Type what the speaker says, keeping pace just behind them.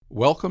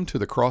Welcome to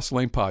the Cross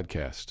Lane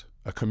Podcast,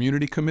 a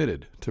community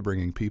committed to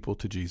bringing people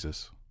to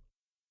Jesus.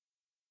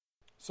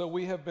 So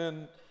we have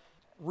been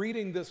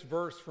reading this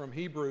verse from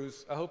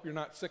Hebrews. I hope you're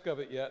not sick of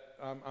it yet.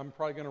 I'm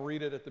probably going to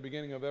read it at the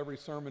beginning of every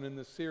sermon in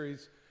this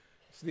series.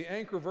 It's the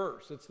anchor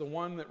verse. It's the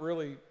one that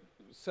really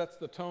sets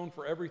the tone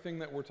for everything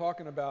that we're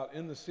talking about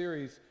in the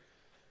series.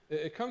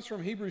 It comes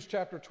from Hebrews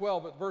chapter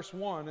 12 at verse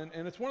 1,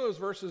 and it's one of those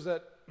verses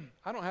that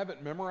I don't have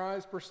it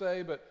memorized per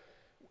se, but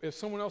if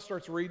someone else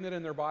starts reading it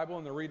in their Bible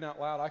and they're reading out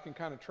loud, I can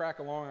kind of track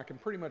along. I can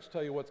pretty much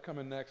tell you what's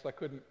coming next. I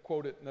couldn't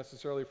quote it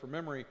necessarily from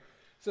memory. It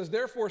says,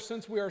 "Therefore,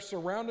 since we are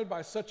surrounded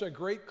by such a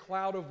great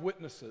cloud of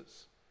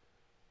witnesses,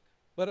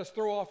 let us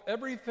throw off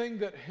everything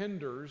that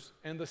hinders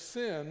and the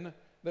sin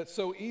that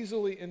so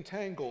easily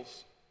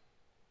entangles,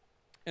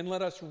 and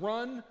let us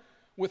run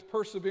with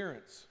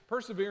perseverance."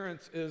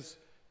 Perseverance is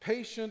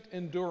patient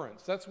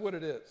endurance. That's what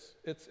it is.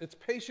 It's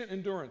patient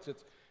endurance.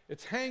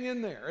 It's hang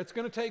in there. It's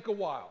going to take a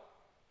while.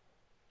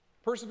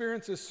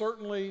 Perseverance is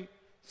certainly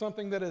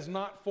something that is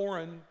not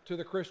foreign to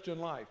the Christian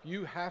life.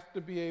 You have to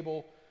be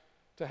able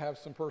to have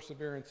some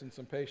perseverance and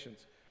some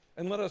patience.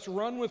 And let us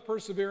run with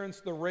perseverance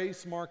the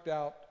race marked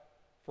out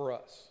for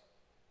us.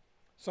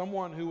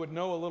 Someone who would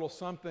know a little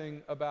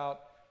something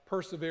about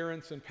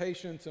perseverance and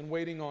patience and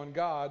waiting on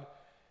God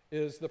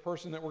is the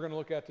person that we're going to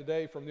look at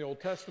today from the Old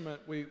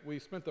Testament. We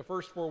spent the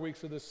first 4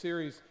 weeks of this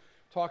series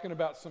talking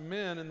about some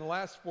men. In the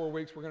last 4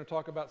 weeks, we're going to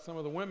talk about some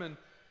of the women.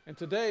 And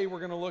today we're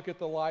going to look at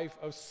the life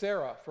of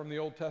Sarah from the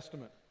Old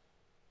Testament.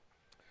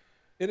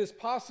 It is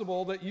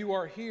possible that you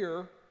are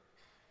here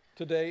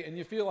today and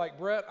you feel like,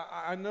 Brett,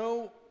 I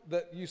know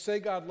that you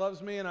say God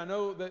loves me, and I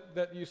know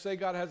that you say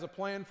God has a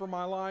plan for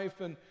my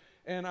life,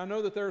 and I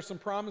know that there are some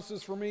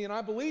promises for me, and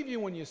I believe you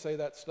when you say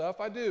that stuff.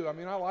 I do. I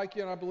mean, I like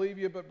you and I believe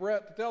you, but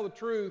Brett, to tell the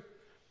truth,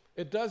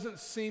 it doesn't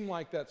seem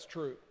like that's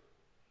true.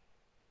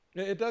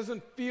 It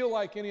doesn't feel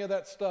like any of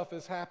that stuff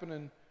is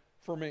happening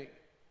for me.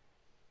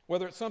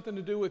 Whether it's something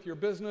to do with your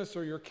business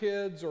or your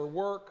kids or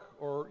work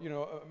or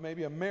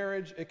maybe a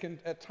marriage, it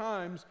can at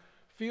times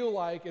feel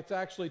like it's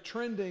actually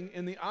trending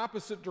in the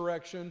opposite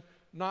direction,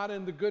 not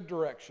in the good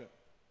direction.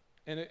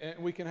 And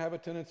we can have a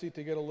tendency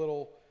to get a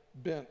little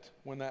bent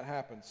when that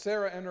happens.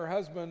 Sarah and her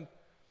husband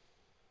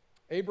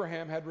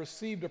Abraham had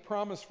received a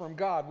promise from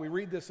God. We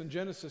read this in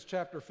Genesis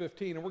chapter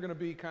 15, and we're going to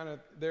be kind of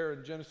there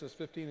in Genesis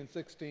 15 and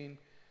 16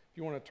 if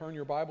you want to turn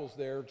your Bibles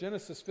there.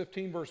 Genesis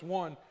 15 verse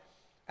 1.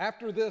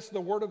 "After this,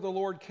 the word of the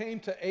Lord came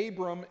to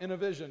Abram in a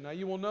vision." Now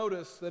you will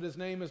notice that his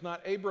name is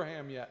not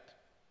Abraham yet.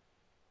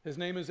 His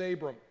name is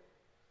Abram.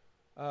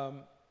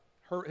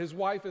 His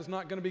wife is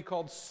not going to be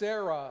called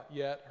Sarah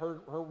yet.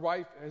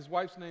 His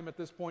wife's name at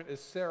this point is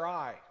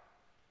Sarai.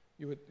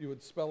 You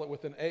would spell it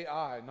with an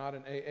A-I, not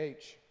an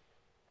A-H.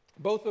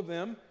 Both of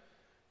them,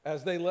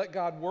 as they let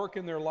God work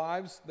in their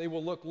lives, they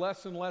will look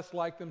less and less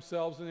like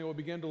themselves, and they will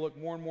begin to look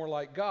more and more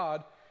like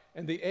God.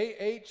 And the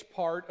A-H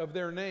part of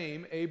their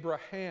name,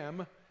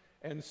 Abraham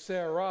and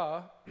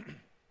Sarah,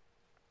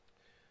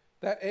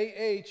 that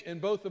A-H in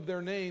both of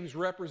their names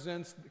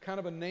represents kind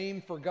of a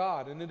name for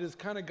God. And it is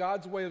kind of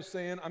God's way of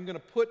saying, I'm going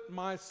to put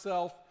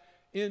myself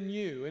in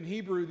you. In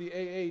Hebrew, the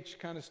A-H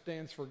kind of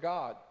stands for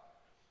God.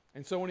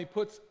 And so when he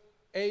puts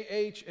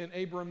A-H in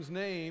Abram's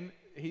name,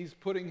 he's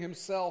putting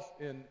himself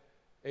in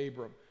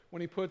Abram.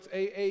 When he puts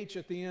A-H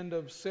at the end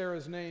of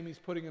Sarah's name, he's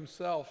putting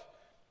himself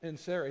in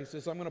Sarah. He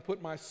says, I'm going to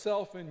put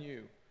myself in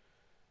you.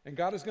 And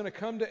God is going to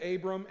come to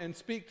Abram and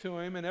speak to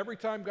him. And every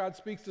time God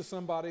speaks to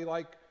somebody,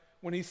 like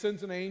when he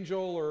sends an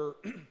angel or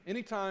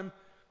anytime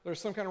there's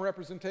some kind of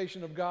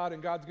representation of God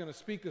and God's going to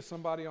speak to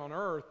somebody on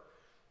earth,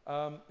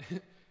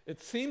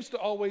 it seems to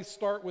always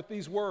start with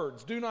these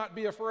words, "Do not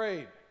be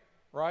afraid,"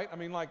 right? I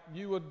mean, like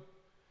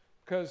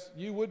because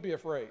you would be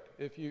afraid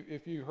if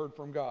you heard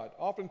from God.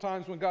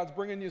 Oftentimes when God's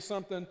bringing you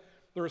something,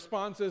 the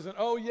response isn't,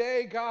 "Oh,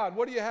 yay, God,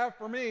 what do you have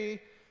for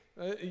me?"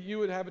 You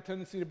would have a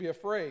tendency to be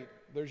afraid.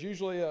 There's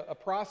usually a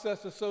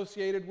process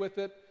associated with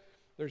it.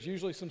 There's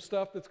usually some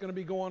stuff that's going to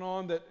be going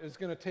on that is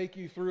going to take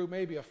you through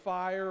maybe a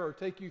fire or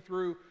take you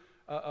through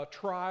a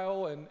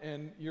trial,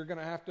 and you're going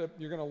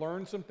to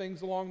learn some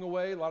things along the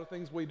way. A lot of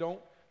things we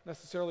don't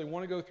necessarily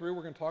want to go through.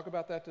 We're going to talk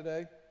about that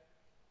today.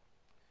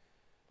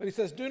 But he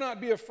says, do not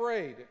be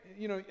afraid.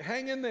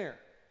 Hang in there.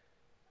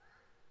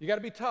 You got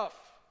to be tough.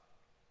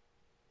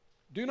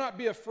 "Do not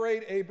be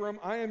afraid, Abram.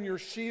 I am your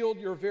shield,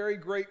 your very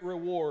great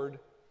reward."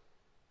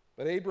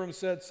 But Abram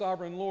said,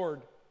 "Sovereign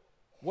Lord,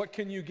 what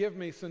can you give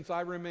me since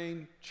I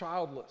remain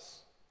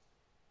childless?"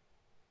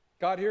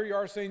 God, here you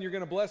are saying you're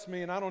going to bless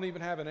me, and I don't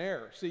even have an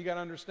heir. So you got to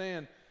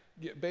understand,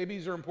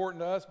 babies are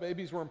important to us.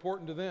 Babies were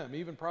important to them,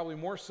 even probably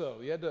more so.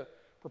 You had to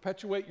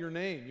perpetuate your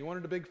name. You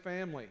wanted a big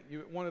family.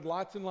 You wanted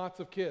lots and lots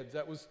of kids.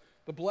 That was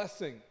the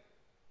blessing.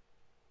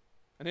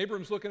 And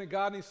Abram's looking at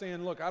God and he's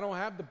saying, look, I don't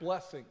have the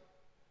blessing.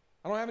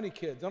 I don't have any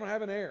kids. I don't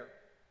have an heir.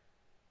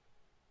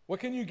 What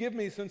can you give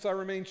me since I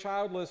remain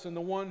childless, and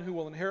the one who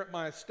will inherit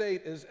my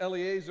estate is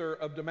Eliezer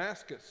of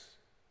Damascus?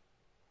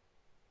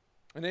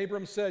 And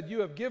Abram said,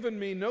 you have given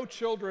me no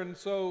children,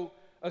 so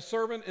a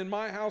servant in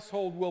my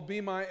household will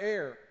be my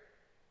heir.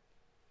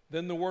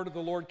 Then the word of the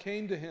Lord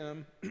came to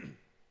him,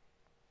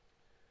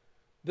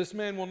 this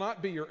man will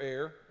not be your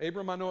heir.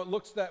 Abram, I know it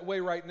looks that way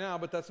right now,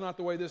 but that's not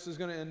the way this is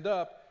going to end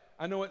up.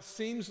 I know it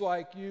seems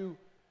like you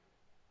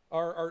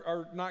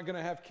are not going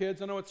to have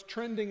kids. I know it's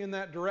trending in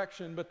that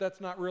direction, but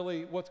that's not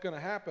really what's going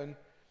to happen.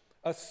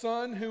 A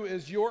son who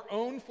is your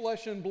own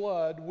flesh and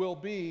blood will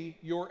be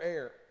your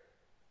heir.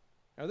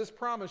 Now, this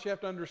promise, you have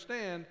to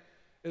understand,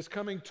 is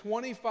coming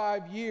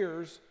 25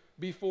 years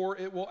before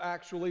it will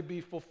actually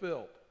be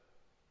fulfilled.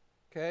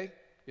 Okay?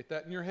 Get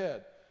that in your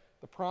head.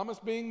 The promise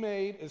being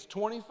made is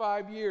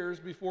 25 years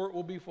before it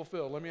will be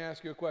fulfilled. Let me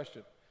ask you a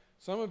question.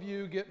 Some of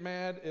you get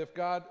mad if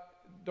God,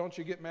 don't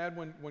you get mad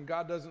when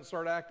God doesn't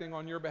start acting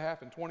on your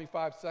behalf in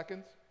 25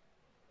 seconds?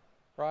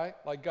 Right?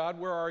 Like, God,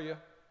 where are you?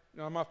 You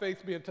know, my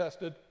faith's being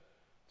tested.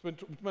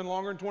 It's been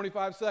longer than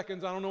 25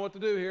 seconds. I don't know what to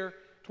do here.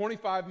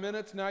 25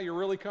 minutes, now you're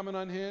really coming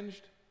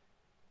unhinged.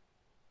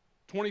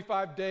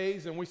 25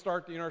 days, and we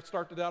start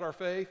to doubt our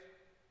faith.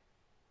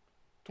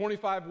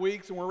 25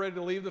 weeks, and we're ready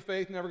to leave the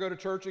faith, never go to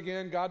church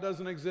again. God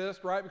doesn't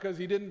exist, right? Because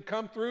he didn't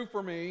come through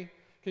for me.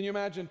 Can you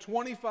imagine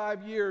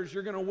 25 years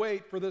you're going to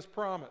wait for this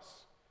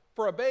promise?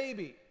 For a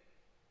baby.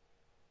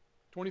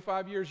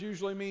 25 years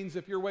usually means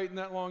if you're waiting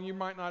that long, you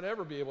might not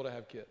ever be able to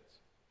have kids.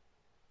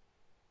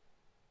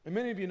 And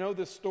many of you know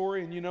this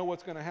story, and you know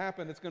what's going to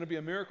happen. It's going to be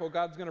a miracle.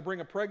 God's going to bring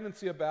a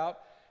pregnancy about,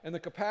 and the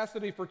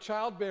capacity for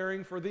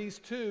childbearing for these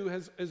two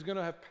is going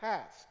to have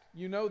passed.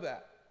 You know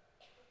that.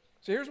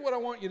 So here's what I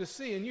want you to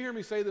see, and you hear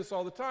me say this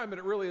all the time, but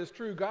it really is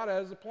true. God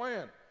has a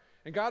plan,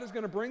 and God is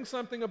going to bring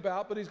something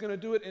about, but he's going to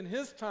do it in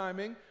his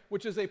timing,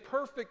 which is a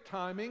perfect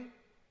timing,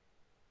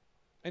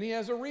 and he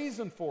has a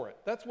reason for it.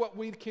 That's what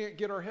we can't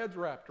get our heads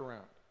wrapped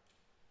around.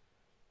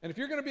 And if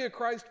you're going to be a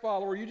Christ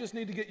follower, you just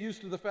need to get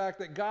used to the fact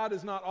that God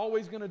is not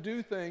always going to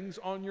do things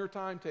on your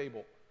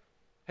timetable.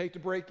 Hate to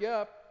break you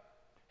up.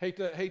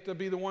 Hate to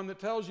be the one that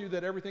tells you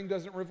that everything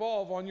doesn't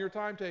revolve on your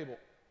timetable.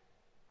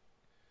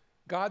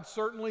 God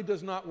certainly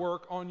does not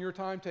work on your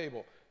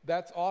timetable.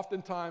 That's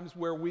oftentimes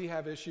where we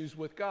have issues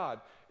with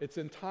God. It's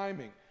in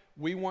timing.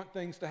 We want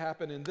things to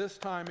happen in this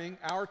timing,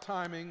 our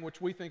timing,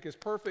 which we think is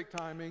perfect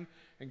timing,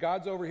 and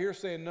God's over here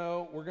saying,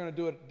 no, we're going to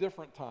do it at a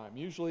different time,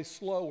 usually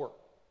slower,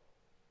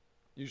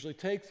 usually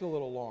takes a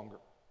little longer.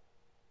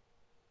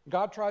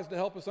 God tries to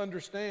help us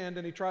understand,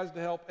 and he tries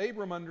to help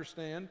Abram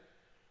understand,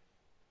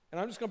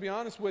 and I'm just going to be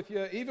honest with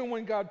you, even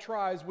when God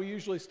tries, we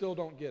usually still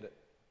don't get it.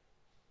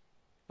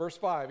 Verse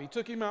 5, he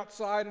took him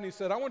outside and he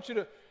said, I want you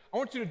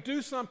to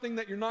do something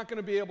that you're not going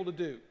to be able to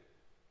do.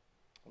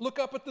 Look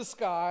up at the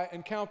sky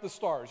and count the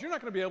stars. You're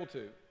not going to be able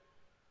to.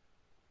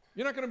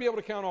 You're not going to be able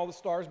to count all the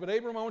stars, but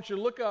Abram, I want you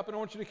to look up and I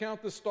want you to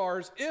count the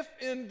stars, if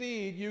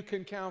indeed you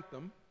can count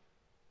them.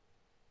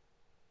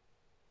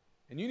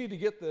 And you need to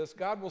get this.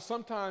 God will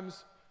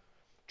sometimes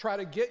try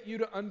to get you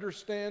to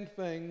understand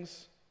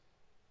things,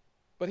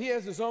 but he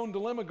has his own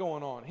dilemma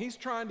going on. He's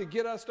trying to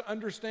get us to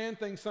understand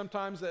things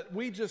sometimes that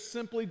we just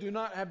simply do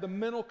not have the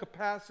mental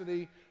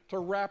capacity to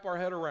wrap our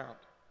head around.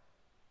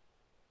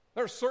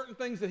 There are certain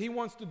things that he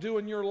wants to do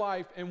in your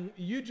life, and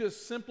you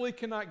just simply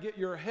cannot get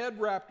your head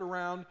wrapped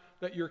around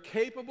that you're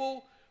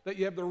capable, that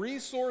you have the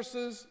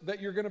resources,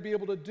 that you're going to be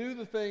able to do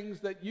the things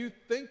that you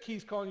think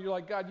he's calling you. You're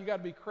like, God, you got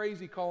to be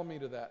crazy calling me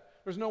to that.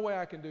 There's no way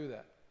I can do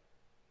that.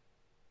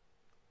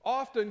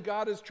 Often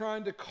God is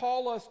trying to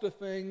call us to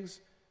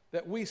things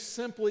that we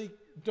simply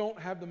don't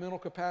have the mental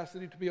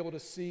capacity to be able to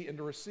see and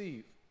to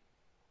receive.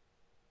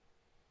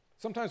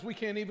 Sometimes we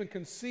can't even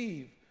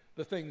conceive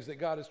the things that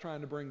God is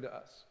trying to bring to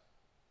us.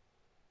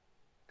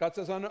 God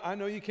says, I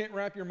know you can't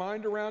wrap your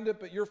mind around it,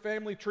 but your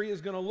family tree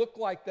is going to look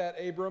like that,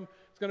 Abram.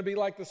 It's going to be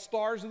like the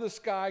stars of the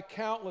sky,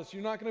 countless.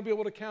 You're not going to be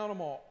able to count them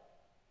all.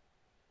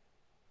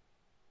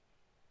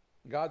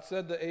 God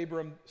said to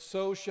Abram,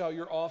 so shall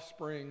your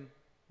offspring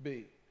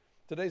be.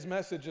 Today's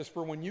message is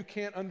for when you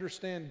can't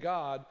understand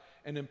God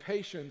and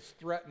impatience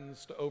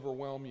threatens to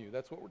overwhelm you.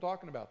 That's what we're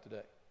talking about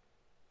today.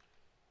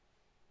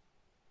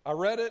 I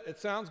read it. It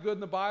sounds good in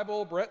the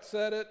Bible. Brett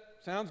said it.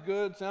 Sounds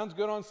good. Sounds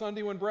good on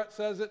Sunday when Brett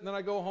says it, and then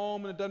I go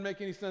home and it doesn't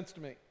make any sense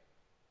to me.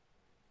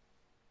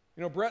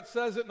 You know, Brett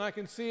says it and I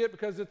can see it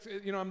because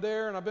I'm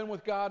there and I've been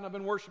with God and I've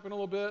been worshiping a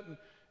little bit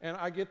and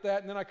I get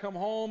that, and then I come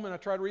home and I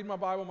try to read my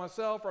Bible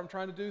myself, or I'm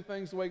trying to do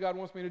things the way God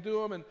wants me to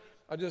do them, and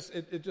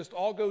it just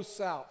all goes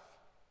south.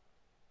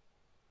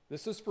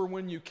 This is for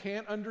when you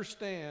can't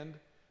understand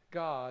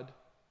God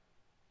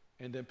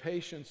and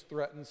impatience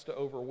threatens to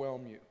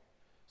overwhelm you.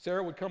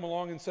 Sarah would come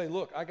along and say,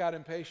 look, I got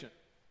impatient.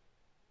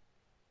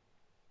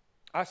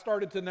 I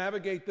started to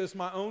navigate this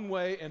my own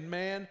way, and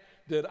man,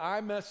 did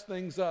I mess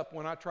things up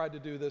when I tried to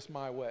do this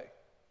my way.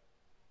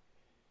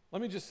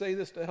 Let me just say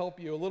this to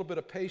help you. A little bit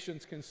of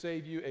patience can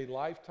save you a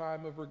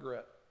lifetime of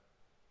regret.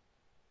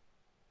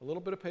 A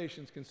little bit of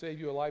patience can save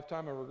you a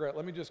lifetime of regret.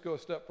 Let me just go a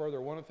step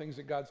further. One of the things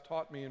that God's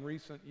taught me in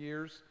recent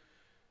years,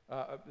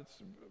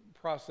 it's a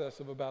process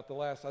of about the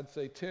last, I'd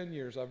say 10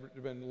 years,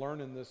 I've been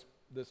learning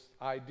this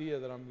idea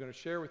that I'm going to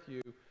share with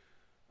you.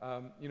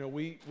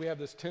 We have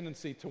this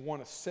tendency to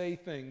want to say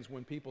things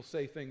when people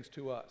say things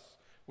to us.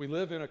 We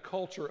live in a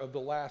culture of the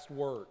last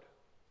word,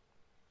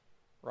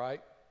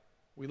 right?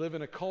 We live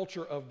in a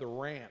culture of the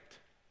rant.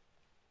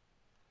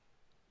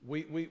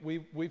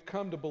 We've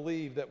come to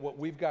believe that what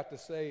we've got to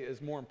say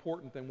is more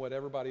important than what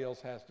everybody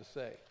else has to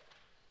say.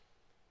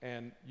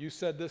 And you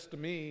said this to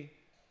me,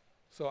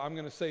 so I'm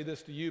going to say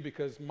this to you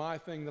because my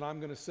thing that I'm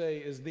going to say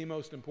is the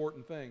most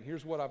important thing.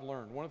 Here's what I've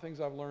learned. One of the things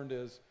I've learned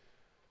is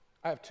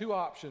I have two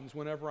options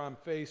whenever I'm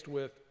faced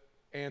with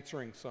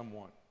answering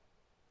someone.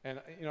 And,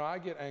 I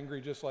get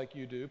angry just like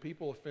you do.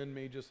 People offend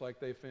me just like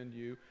they offend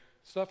you.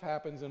 Stuff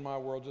happens in my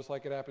world just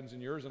like it happens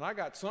in yours, and I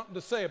got something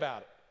to say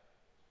about it.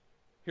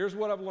 Here's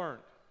what I've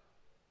learned.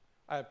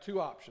 I have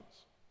two options.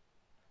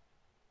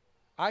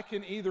 I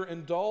can either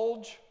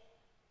indulge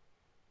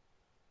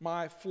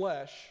my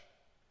flesh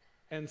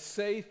and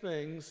say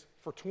things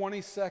for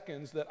 20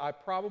 seconds that I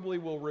probably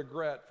will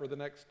regret for the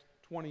next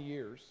 20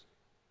 years,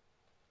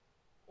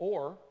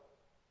 or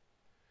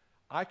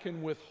I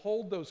can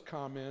withhold those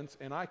comments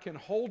and I can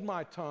hold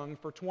my tongue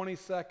for 20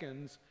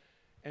 seconds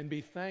and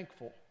be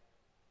thankful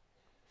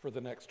for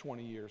the next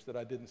 20 years that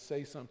I didn't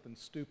say something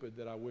stupid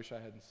that I wish I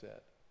hadn't said.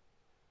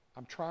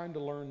 I'm trying to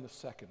learn the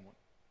second one.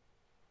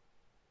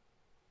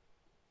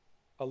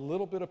 A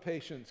little bit of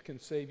patience can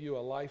save you a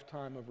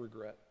lifetime of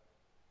regret.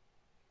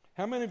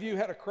 How many of you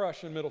had a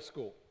crush in middle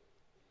school?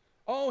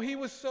 Oh, he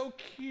was so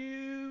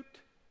cute.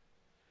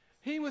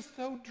 He was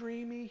so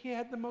dreamy. He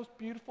had the most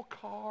beautiful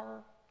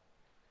car.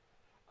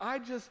 I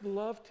just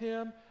loved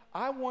him.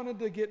 I wanted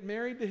to get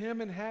married to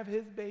him and have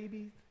his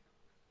babies.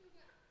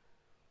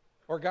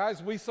 Or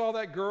guys, we saw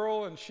that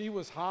girl and she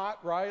was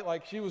hot, right?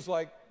 Like she was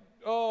like,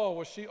 oh,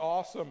 was she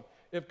awesome?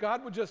 If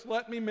God would just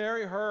let me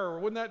marry her,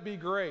 wouldn't that be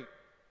great?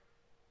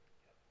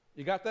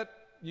 You got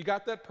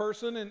that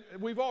person, and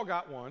we've all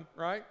got one,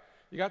 right?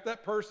 You got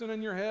that person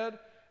in your head,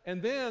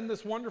 and then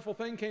this wonderful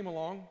thing came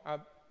along,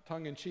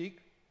 tongue in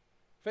cheek,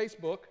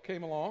 Facebook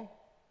came along,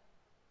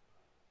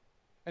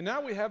 and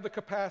now we have the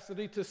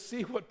capacity to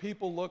see what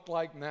people look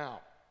like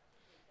now,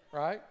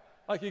 right?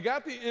 Like you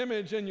got the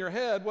image in your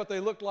head, what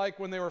they looked like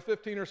when they were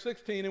 15 or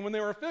 16, and when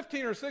they were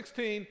 15 or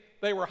 16,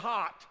 they were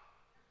hot.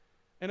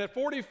 And at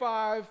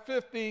 45,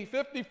 50,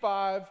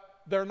 55,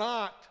 they're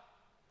not.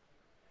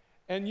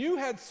 And you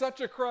had such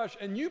a crush,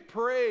 and you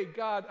prayed,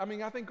 God,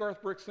 I think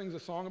Garth Brooks sings a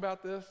song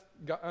about this,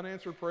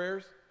 unanswered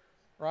prayers,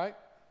 right?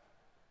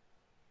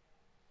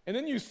 And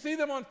then you see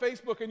them on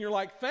Facebook, and you're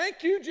like,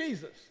 thank you,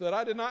 Jesus, that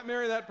I did not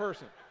marry that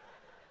person,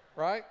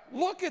 right?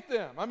 Look at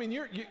them.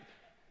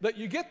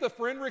 You get the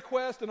friend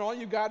request, and all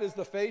you got is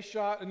the face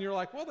shot, and you're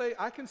like, well,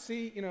 I can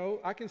see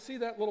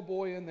that little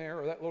boy in there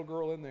or that little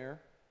girl in there.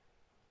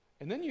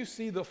 And then you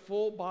see the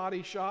full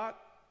body shot,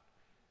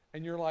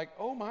 and you're like,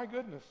 oh my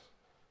goodness.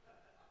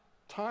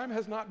 Time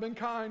has not been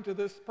kind to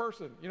this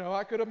person.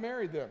 I could have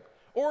married them.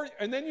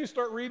 And then you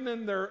start reading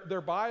in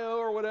their bio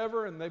or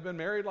whatever, and they've been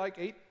married like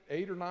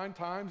eight or 9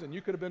 times, and you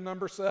could have been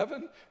number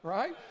 7,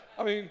 right?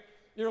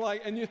 You're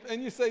like, and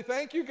you say,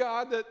 thank you,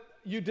 God, that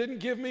you didn't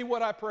give me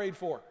what I prayed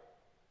for.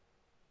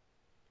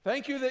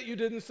 Thank you that you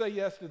didn't say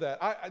yes to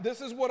that. This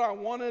is what I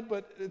wanted,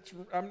 but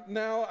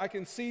now I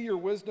can see your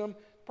wisdom.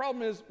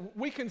 Problem is,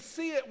 we can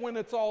see it when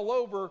it's all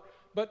over,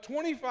 but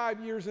 25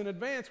 years in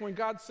advance, when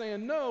God's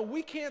saying no,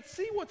 we can't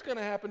see what's going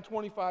to happen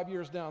 25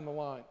 years down the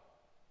line.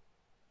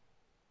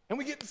 And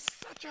we get in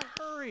such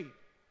a hurry.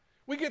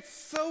 We get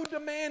so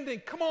demanding.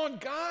 Come on,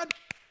 God.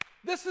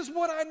 This is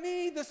what I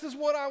need. This is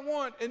what I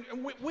want.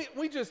 And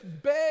we just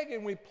beg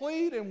and we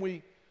plead and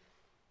we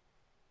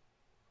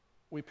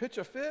pitch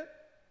a fit,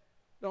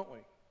 don't we?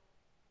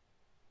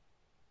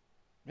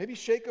 Maybe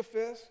shake a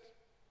fist.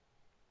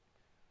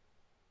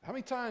 How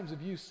many times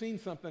have you seen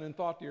something and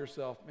thought to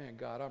yourself, man,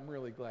 God, I'm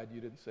really glad you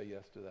didn't say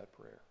yes to that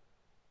prayer.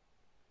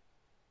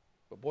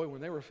 But boy,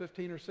 when they were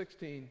 15 or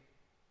 16,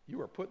 you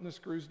were putting the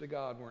screws to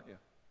God, weren't you?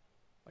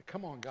 Like,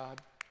 come on, God,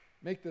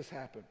 make this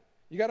happen.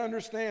 You got to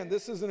understand,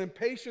 this is an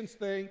impatience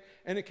thing,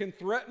 and it can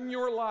threaten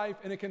your life,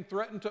 and it can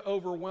threaten to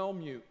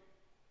overwhelm you.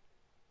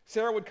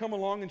 Sarah would come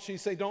along and she'd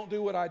say, don't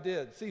do what I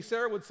did. See,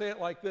 Sarah would say it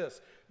like this: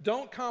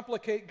 don't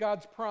complicate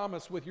God's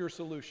promise with your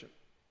solution.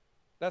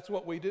 That's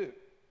what we do.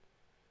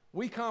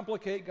 We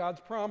complicate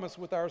God's promise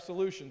with our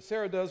solution.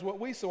 Sarah does what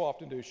we so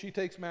often do. She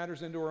takes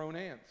matters into her own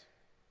hands.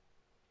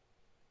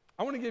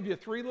 I want to give you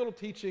 3 little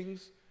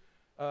teachings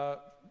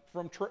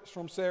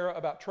from Sarah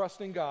about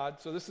trusting God.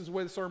 So this is the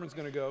way the sermon's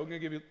going to go. I'm going to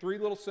give you 3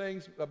 little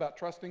sayings about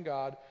trusting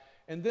God.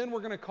 And then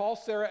we're going to call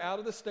Sarah out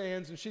of the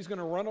stands, and she's going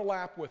to run a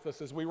lap with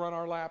us as we run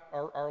our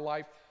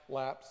life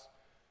laps.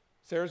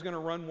 Sarah's going to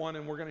run one,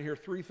 and we're going to hear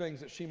 3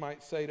 things that she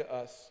might say to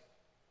us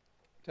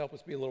to help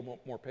us be a little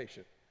more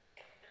patient.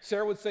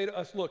 Sarah would say to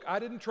us, look, I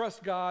didn't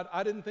trust God.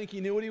 I didn't think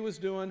he knew what he was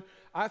doing.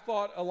 I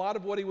thought a lot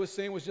of what he was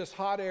saying was just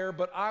hot air,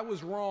 but I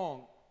was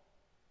wrong.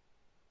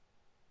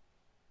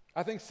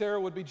 I think Sarah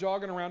would be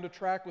jogging around a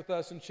track with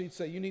us, and she'd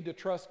say, you need to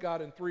trust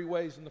God in 3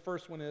 ways. And the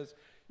first one is,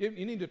 you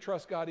need to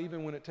trust God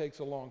even when it takes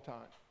a long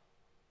time.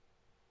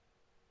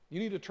 You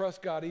need to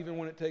trust God even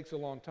when it takes a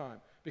long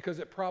time, because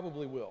it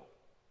probably will.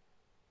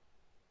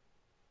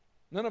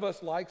 None of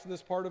us likes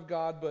this part of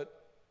God, but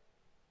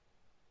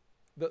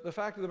The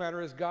fact of the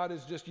matter is, God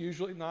is just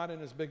usually not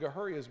in as big a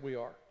hurry as we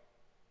are.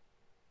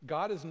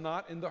 God is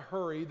not in the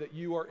hurry that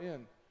you are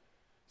in.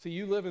 See,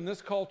 you live in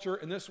this culture,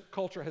 and this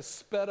culture has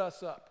sped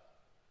us up.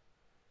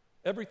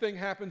 Everything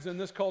happens in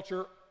this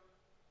culture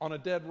on a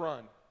dead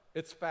run.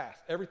 It's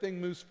fast.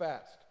 Everything moves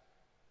fast.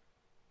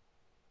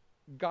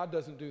 God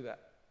doesn't do that.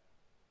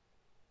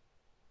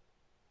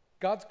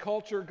 God's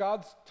culture,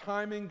 God's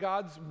timing,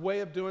 God's way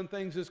of doing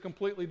things is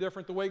completely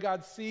different. The way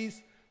God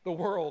sees the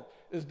world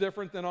is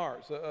different than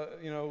ours.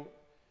 A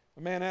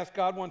man asked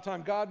God one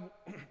time, God,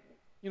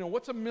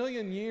 what's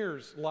 1,000,000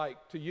 years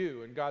like to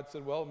you? And God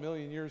said, well,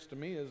 1,000,000 years to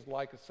me is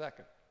like a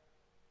second.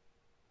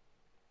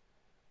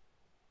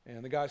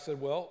 And the guy said,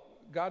 well,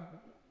 God,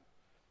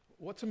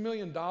 what's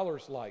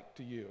 $1,000,000 like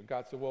to you? And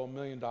God said, well,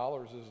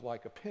 $1,000,000 is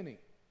like a penny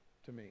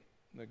to me.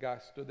 And the guy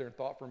stood there and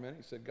thought for a minute.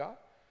 He said, God,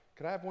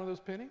 could I have one of those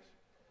pennies?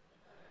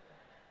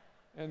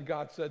 And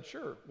God said,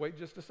 sure, wait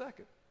just a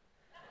second.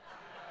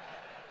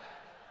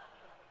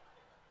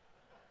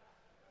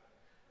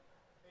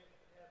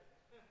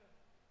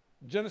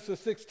 Genesis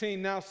 16,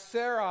 now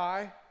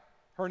Sarai,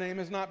 her name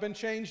has not been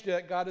changed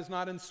yet. God has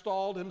not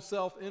installed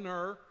himself in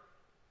her.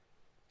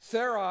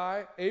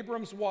 Sarai,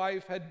 Abram's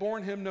wife, had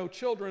borne him no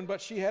children, but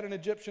she had an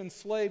Egyptian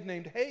slave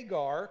named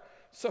Hagar.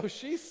 So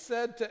she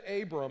said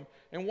to Abram,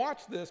 and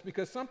watch this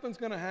because something's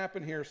going to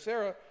happen here.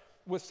 Sarah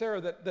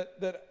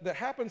that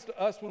happens to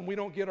us when we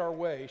don't get our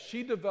way.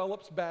 She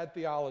develops bad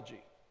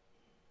theology.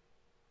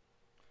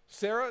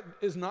 Sarah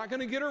is not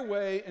going to get her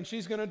way, and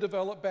she's going to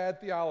develop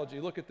bad theology.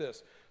 Look at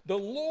this. The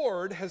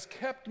Lord has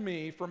kept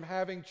me from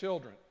having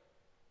children.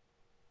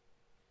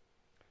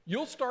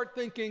 You'll start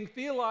thinking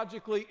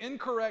theologically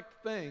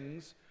incorrect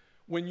things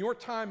when your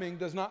timing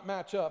does not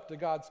match up to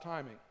God's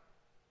timing.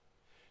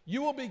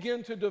 You will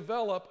begin to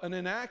develop an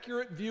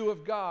inaccurate view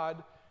of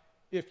God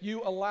if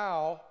you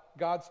allow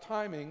God's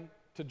timing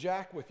to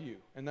jack with you.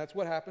 And that's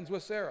what happens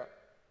with Sarah.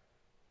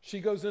 She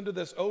goes into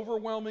this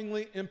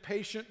overwhelmingly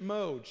impatient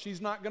mode.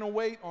 She's not going to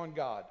wait on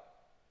God.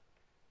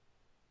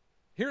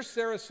 Here's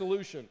Sarah's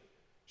solution.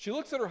 She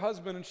looks at her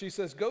husband and she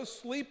says, go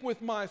sleep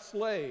with my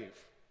slave.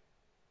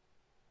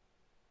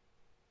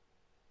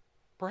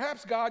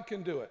 Perhaps God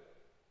can do it.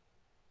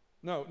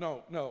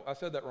 No, I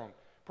said that wrong.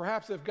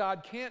 Perhaps if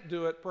God can't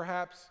do it,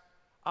 perhaps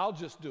I'll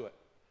just do it.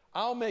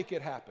 I'll make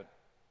it happen.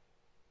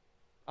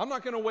 I'm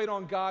not going to wait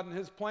on God and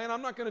his plan.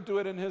 I'm not going to do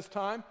it in his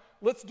time.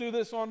 Let's do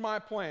this on my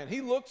plan.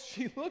 She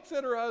looks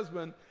at her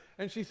husband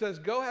and she says,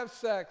 go have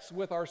sex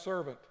with our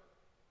servant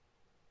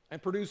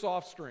and produce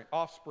offspring.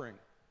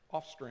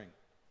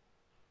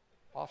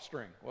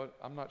 What?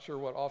 I'm not sure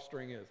what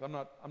offspring is. I'm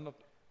not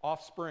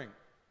offspring.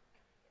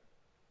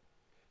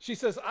 She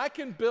says, I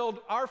can build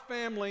our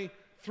family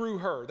through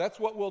her.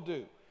 That's what we'll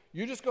do.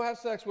 You just go have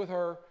sex with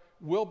her.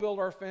 We'll build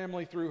our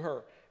family through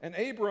her. And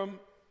Abram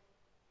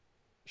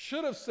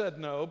should have said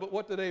no, but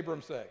what did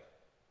Abram say?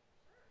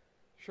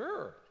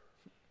 Sure.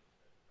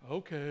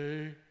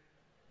 Okay.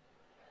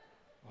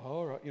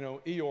 All right.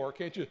 Eeyore,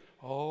 can't you?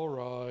 All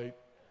right.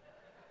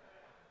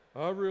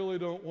 I really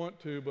don't want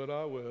to, but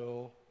I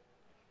will.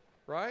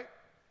 Right?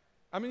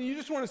 I mean, you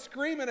just want to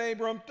scream at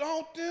Abram,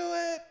 don't do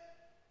it.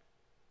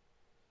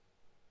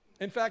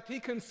 In fact, he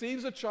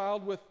conceives a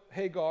child with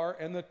Hagar,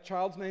 and the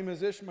child's name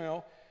is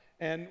Ishmael.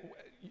 And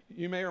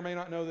you may or may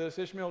not know this,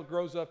 Ishmael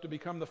grows up to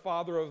become the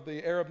father of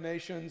the Arab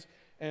nations,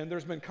 and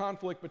there's been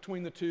conflict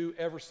between the two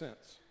ever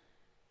since.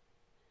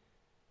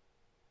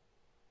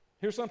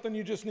 Here's something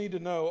you just need to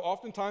know.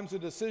 Oftentimes, the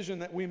decision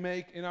that we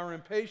make in our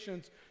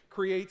impatience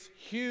creates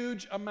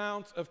huge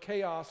amounts of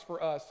chaos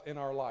for us in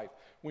our life.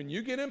 When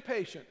you get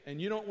impatient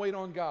and you don't wait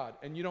on God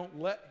and you don't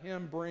let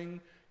him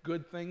bring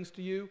good things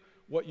to you,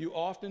 what you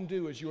often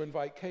do is you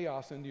invite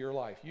chaos into your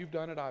life. You've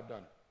done it, I've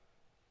done it.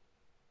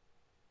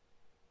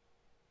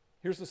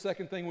 Here's the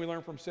second thing we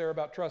learn from Sarah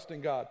about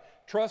trusting God.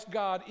 Trust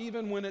God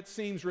even when it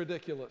seems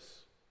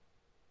ridiculous.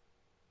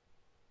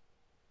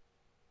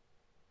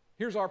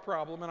 Here's our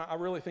problem, and I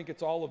really think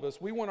it's all of us.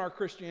 We want our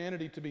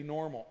Christianity to be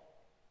normal.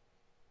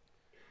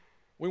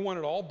 We want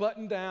it all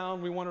buttoned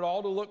down. We want it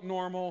all to look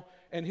normal.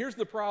 And here's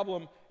the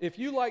problem. If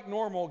you like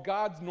normal,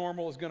 God's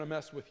normal is going to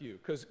mess with you.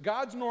 Because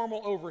God's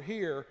normal over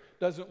here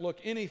doesn't look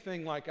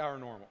anything like our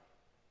normal.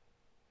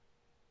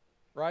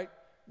 Right?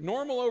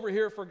 Normal over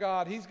here for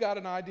God, he's got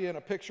an idea and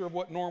a picture of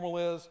what normal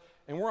is.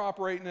 And we're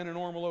operating in a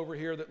normal over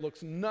here that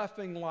looks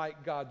nothing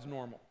like God's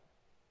normal.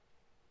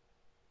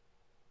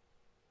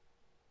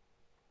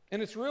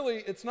 And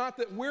it's not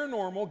that we're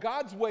normal.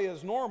 God's way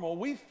is normal.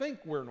 We think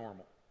we're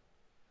normal.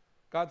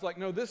 God's like,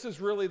 no, this is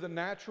really the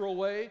natural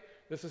way.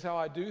 This is how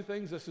I do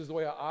things. This is the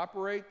way I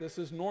operate. This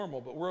is normal.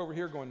 But we're over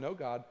here going, no,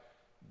 God,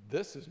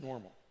 this is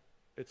normal.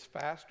 It's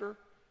faster.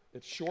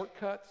 It's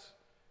shortcuts.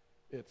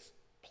 It's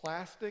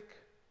plastic.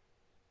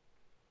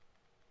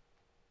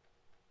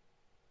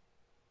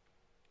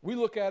 We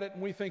look at it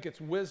and we think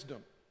it's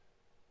wisdom.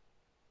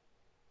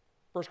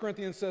 1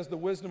 Corinthians says the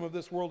wisdom of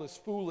this world is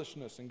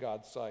foolishness in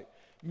God's sight.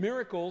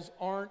 Miracles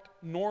aren't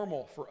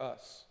normal for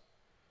us.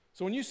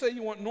 So when you say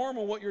you want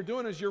normal, what you're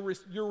doing is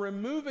you're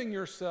removing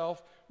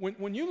yourself.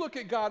 When you look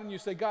at God and you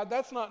say, God,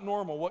 that's not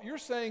normal, what you're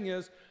saying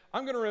is,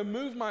 I'm going to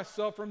remove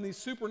myself from these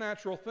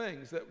supernatural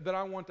things that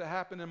I want to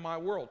happen in my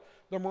world.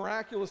 The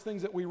miraculous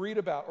things that we read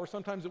about, or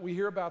sometimes that we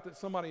hear about that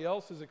somebody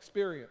else has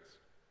experienced.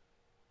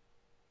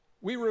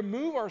 We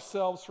remove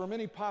ourselves from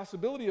any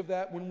possibility of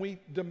that when we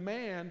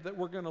demand that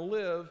we're going to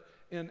live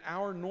in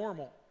our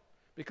normal.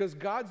 Because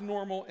God's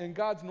normal, in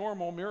God's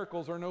normal,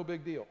 miracles are no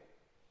big deal.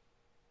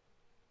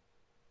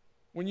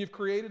 When you've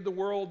created the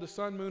world, the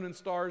sun, moon, and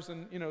stars,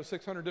 and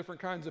 600 different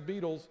kinds of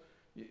beetles,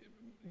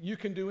 you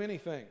can do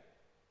anything.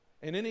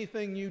 And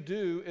anything you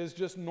do is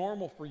just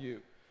normal for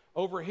you.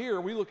 Over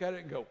here, we look at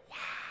it and go, wow,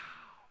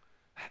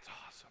 that's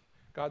awesome.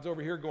 God's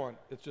over here going,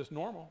 it's just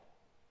normal.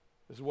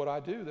 This is what I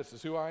do. This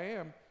is who I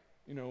am.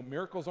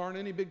 Miracles aren't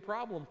any big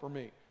problem for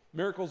me.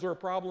 Miracles are a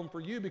problem for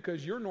you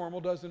because your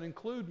normal doesn't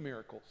include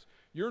miracles.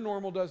 Your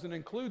normal doesn't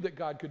include that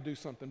God could do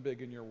something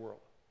big in your world.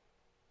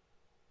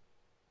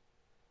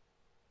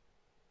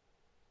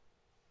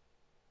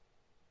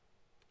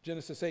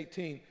 Genesis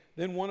 18,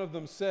 then one of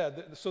them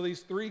said, so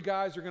these three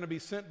guys are going to be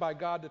sent by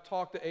God to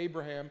talk to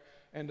Abraham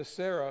and to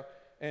Sarah,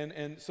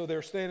 and so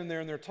they're standing there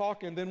and they're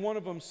talking. Then one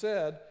of them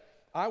said,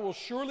 I will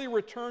surely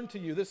return to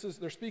you.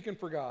 They're speaking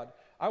for God.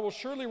 I will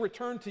surely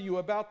return to you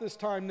about this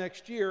time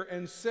next year,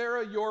 and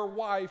Sarah, your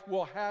wife,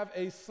 will have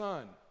a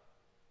son.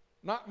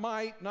 Not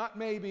might, not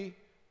maybe.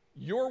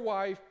 Your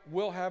wife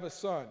will have a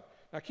son.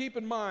 Now keep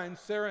in mind,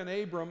 Sarah and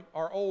Abram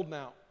are old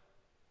now.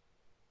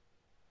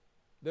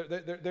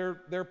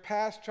 They're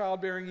past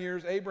childbearing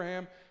years.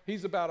 Abraham,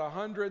 he's about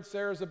 100.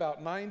 Sarah's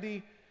about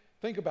 90.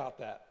 Think about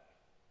that.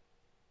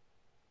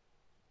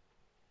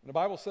 And the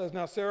Bible says,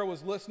 now Sarah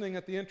was listening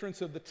at the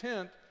entrance of the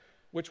tent,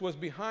 which was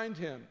behind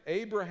him.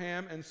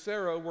 Abraham and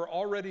Sarah were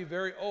already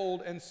very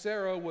old, and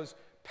Sarah was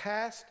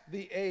past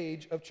the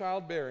age of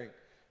childbearing.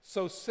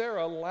 So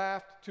Sarah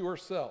laughed to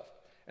herself.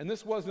 And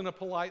this wasn't a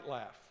polite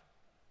laugh.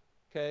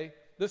 Okay?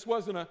 This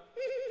wasn't a...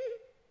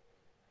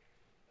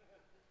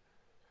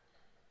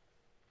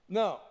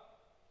 No.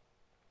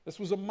 This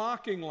was a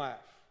mocking laugh.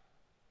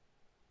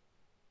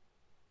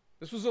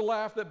 This was a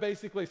laugh that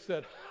basically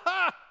said,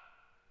 ha!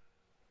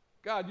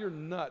 God, you're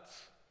nuts.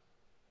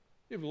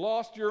 You've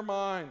lost your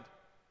mind.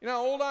 You know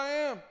how old I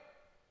am?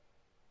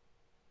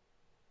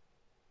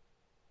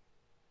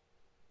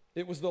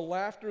 It was the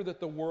laughter that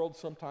the world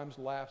sometimes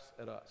laughs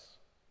at us.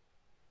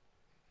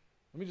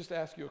 Let me just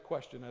ask you a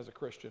question as a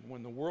Christian.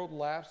 When the world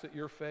laughs at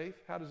your faith,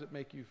 how does it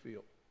make you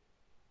feel?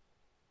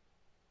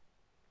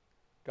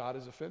 God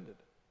is offended.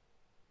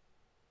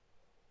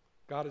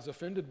 God is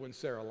offended when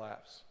Sarah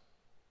laughs.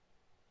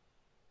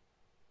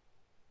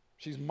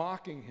 She's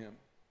mocking him.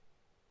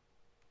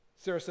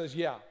 Sarah says,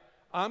 yeah,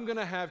 I'm going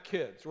to have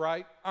kids,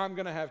 right? I'm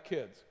going to have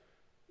kids.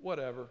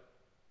 Whatever.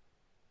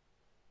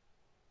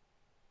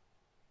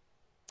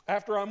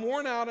 After I'm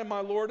worn out and my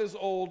Lord is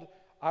old,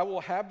 I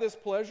will have this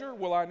pleasure.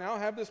 Will I now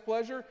have this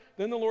pleasure?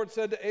 Then the Lord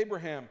said to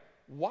Abraham,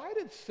 why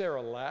did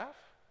Sarah laugh?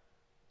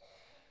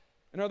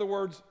 In other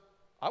words,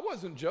 I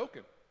wasn't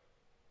joking.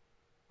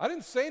 I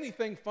didn't say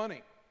anything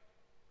funny.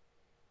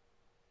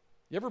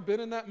 You ever been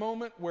in that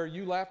moment where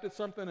you laughed at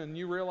something and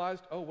you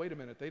realized, oh, wait a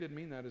minute, they didn't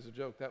mean that as a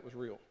joke. That was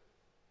real.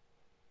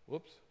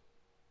 Whoops.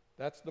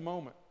 That's the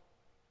moment.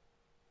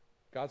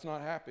 God's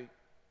not happy.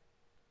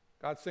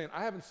 God's saying,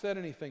 I haven't said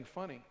anything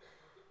funny.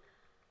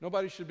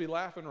 Nobody should be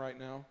laughing right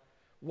now.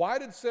 Why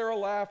did Sarah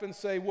laugh and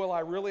say, will I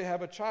really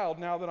have a child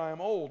now that I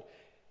am old?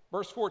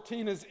 Verse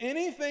 14, is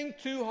anything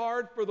too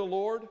hard for the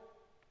Lord?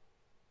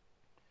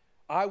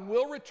 I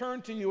will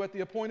return to you at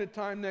the appointed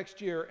time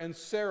next year, and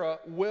Sarah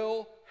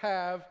will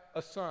have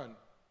a son.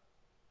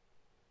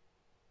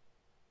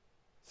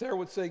 Sarah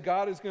would say,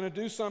 God is going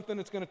to do something.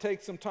 It's going to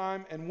take some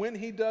time. And when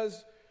he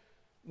does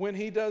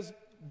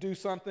do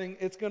something,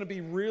 it's going to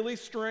be really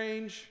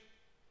strange.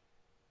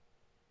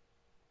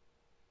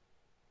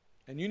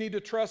 And you need to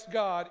trust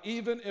God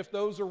even if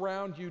those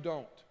around you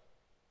don't.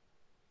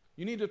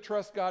 You need to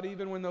trust God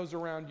even when those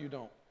around you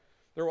don't.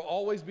 There will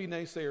always be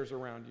naysayers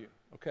around you,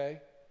 okay?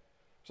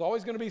 There's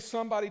always going to be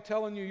somebody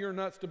telling you you're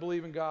nuts to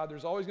believe in God.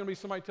 There's always going to be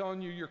somebody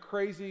telling you you're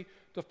crazy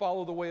to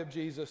follow the way of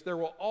Jesus. There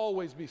will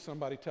always be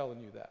somebody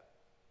telling you that.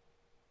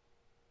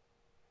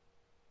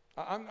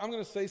 I'm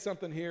going to say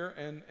something here,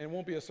 and it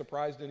won't be a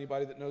surprise to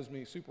anybody that knows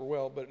me super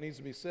well, but it needs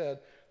to be said.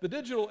 The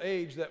digital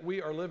age that we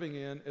are living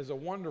in is a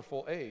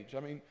wonderful age. I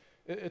mean,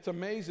 it's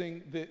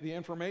amazing the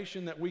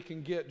information that we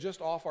can get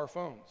just off our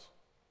phones.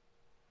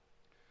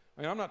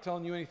 I mean, I'm not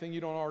telling you anything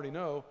you don't already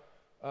know,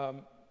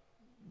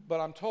 but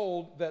I'm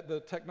told that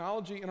the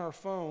technology in our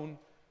phone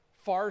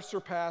far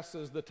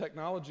surpasses the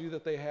technology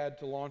that they had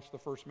to launch the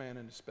first man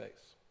into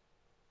space.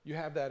 You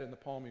have that in the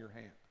palm of your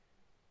hand.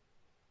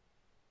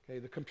 Okay,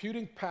 the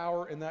computing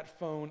power in that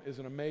phone is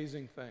an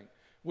amazing thing.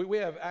 We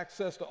have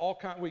access to all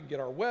kinds. We can get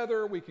our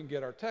weather, we can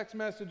get our text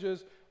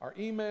messages, our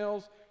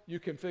emails. You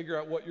can figure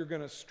out what you're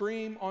going to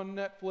stream on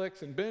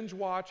Netflix and binge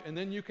watch, and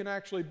then you can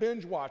actually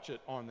binge watch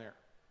it on there.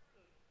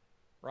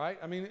 Right?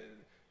 I mean,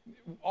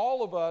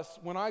 all of us,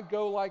 when I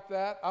go like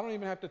that, I don't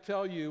even have to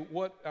tell you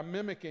what I'm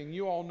mimicking.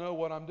 You all know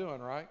what I'm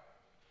doing, right?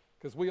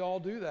 Because we all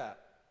do that.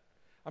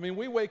 I mean,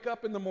 we wake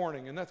up in the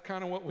morning, and that's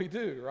kind of what we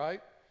do,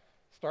 right?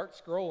 Start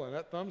scrolling.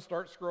 That thumb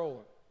starts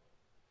scrolling.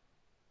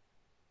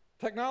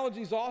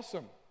 Technology's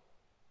awesome.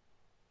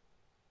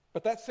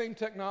 But that same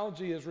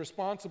technology is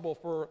responsible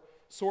for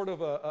sort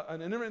of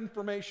an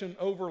information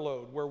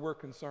overload where we're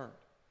concerned.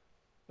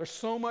 There's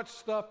so much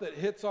stuff that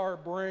hits our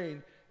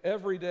brain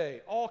every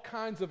day, all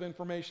kinds of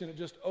information. It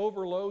just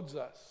overloads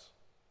us.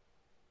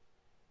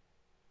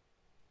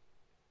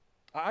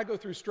 I go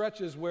through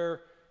stretches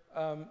where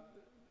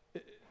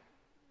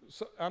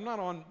so I'm not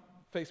on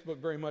Facebook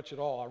very much at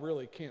all. I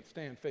really can't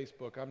stand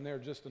Facebook. I'm there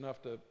just enough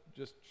to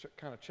just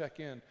kind of check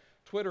in.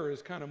 Twitter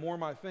is kind of more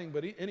my thing,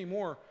 but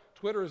anymore,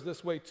 Twitter is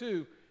this way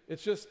too.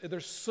 It's just,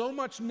 there's so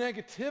much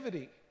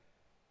negativity.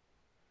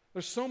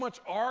 There's so much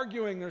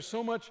arguing. There's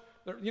so much,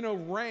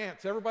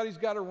 rants. Everybody's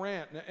got a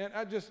rant. And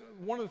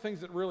one of the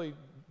things that really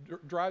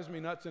drives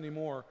me nuts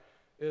anymore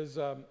is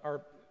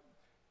are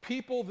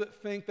people that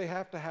think they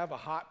have to have a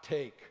hot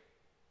take.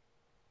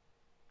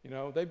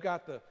 They've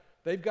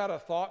got a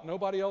thought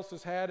nobody else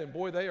has had, and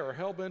boy, they are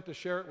hell-bent to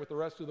share it with the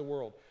rest of the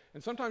world.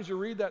 And sometimes you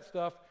read that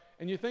stuff,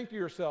 and you think to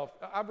yourself,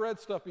 I've read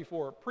stuff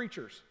before,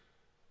 preachers,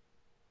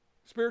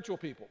 spiritual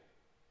people.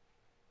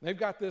 They've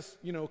got this,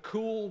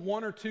 cool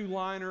one or two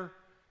liner,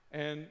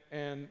 and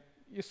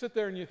you sit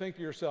there and you think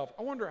to yourself,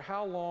 I wonder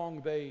how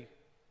long they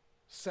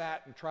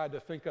sat and tried to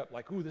think up,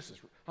 like, I'm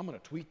going to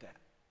tweet that.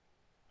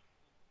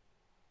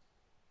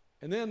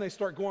 And then they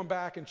start going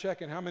back and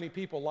checking how many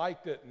people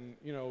liked it,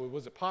 and,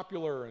 was it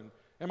popular, and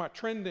am I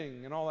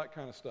trending, and all that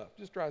kind of stuff.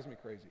 It just drives me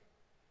crazy.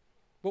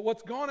 But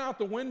what's gone out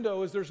the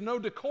window is there's no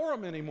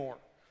decorum anymore.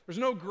 There's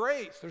no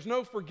grace. There's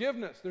no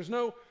forgiveness. There's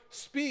no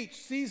speech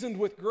seasoned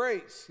with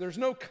grace. There's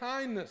no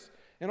kindness.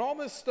 And all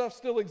this stuff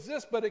still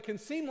exists, but it can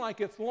seem like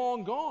it's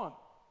long gone.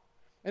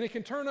 And it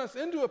can turn us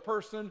into a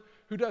person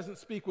who doesn't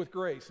speak with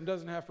grace and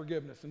doesn't have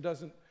forgiveness and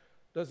doesn't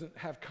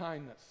have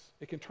kindness.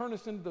 It can turn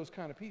us into those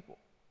kind of people.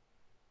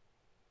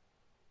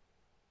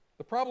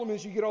 The problem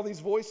is you get all these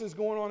voices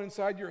going on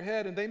inside your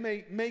head, and they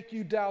may make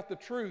you doubt the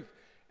truth.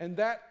 And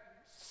that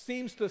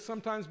seems to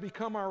sometimes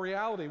become our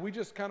reality. We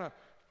just kind of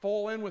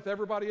fall in with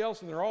everybody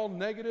else, and they're all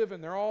negative,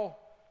 and they're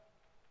all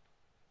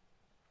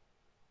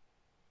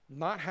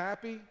not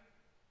happy.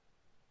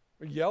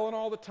 They're yelling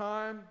all the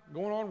time,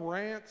 going on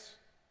rants.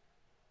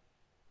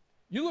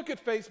 You look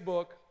at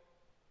Facebook,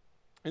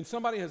 and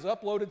somebody has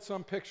uploaded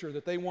some picture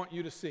that they want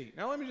you to see.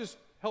 Now let me just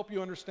help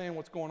you understand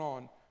what's going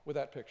on with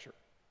that picture.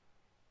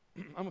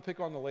 I'm going to pick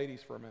on the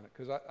ladies for a minute,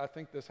 because I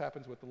think this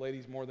happens with the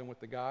ladies more than with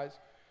the guys.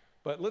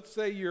 But let's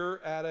say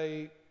you're at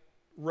a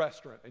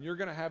restaurant, and you're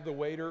going to have the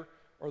waiter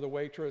or the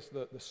waitress,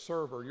 the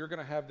server, you're going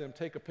to have them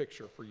take a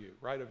picture for you,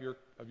 right, of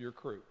your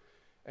crew.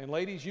 And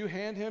ladies, you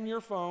hand him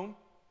your phone,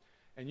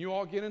 and you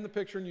all get in the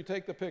picture, and you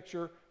take the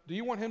picture. Do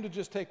you want him to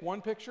just take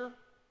one picture?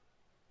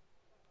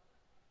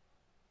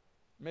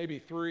 Maybe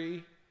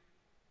 3,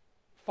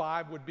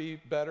 5 would be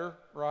better,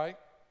 right?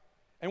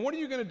 And what are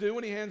you going to do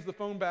when he hands the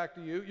phone back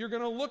to you? You're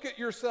going to look at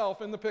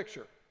yourself in the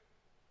picture.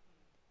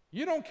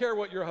 You don't care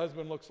what your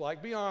husband looks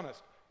like. Be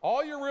honest.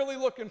 All you're really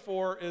looking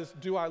for is,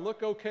 do I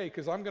look okay?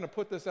 Because I'm going to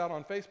put this out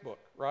on Facebook,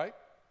 right?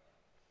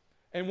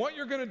 And what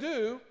you're going to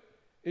do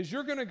is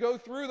you're going to go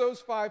through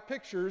those 5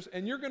 pictures,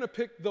 and you're going to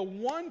pick the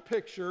one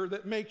picture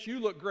that makes you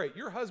look great.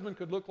 Your husband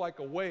could look like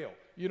a whale.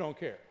 You don't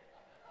care.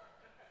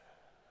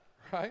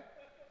 Right?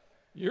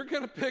 You're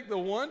going to pick the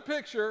one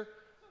picture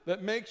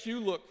that makes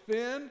you look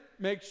thin,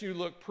 makes you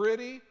look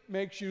pretty,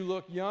 makes you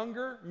look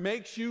younger,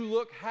 makes you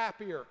look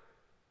happier.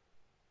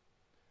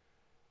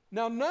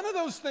 Now, none of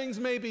those things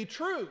may be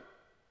true,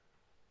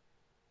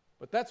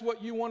 but that's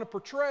what you want to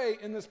portray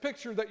in this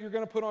picture that you're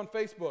going to put on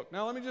Facebook.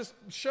 Now, let me just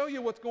show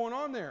you what's going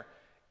on there.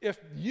 If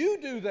you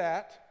do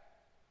that,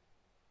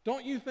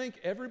 don't you think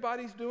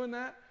everybody's doing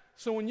that?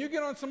 So when you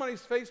get on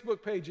somebody's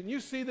Facebook page and you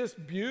see this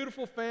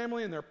beautiful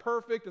family and they're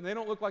perfect and they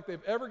don't look like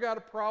they've ever got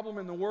a problem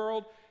in the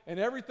world and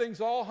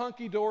everything's all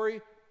hunky-dory,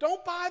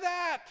 don't buy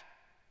that.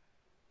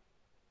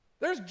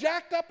 They're as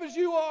jacked up as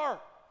you are.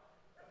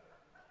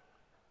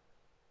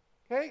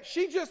 Okay?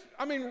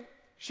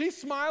 She's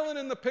smiling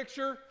in the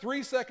picture.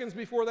 3 seconds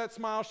before that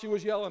smile, she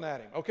was yelling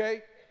at him,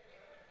 okay?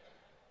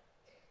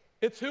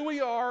 It's who we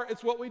are.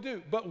 It's what we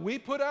do. But we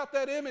put out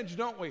that image,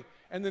 don't we?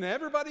 And then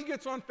everybody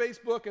gets on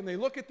Facebook and they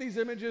look at these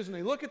images and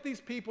they look at these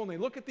people and they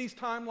look at these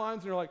timelines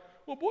and they're like,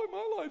 well, boy,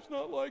 my life's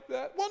not like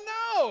that. Well,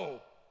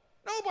 no.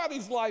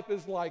 Nobody's life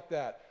is like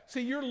that.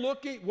 See,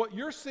 what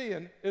you're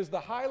seeing is the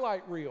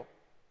highlight reel.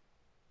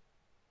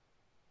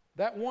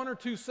 That 1 or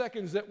 2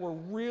 seconds that were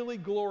really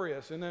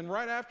glorious. And then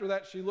right after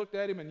that, she looked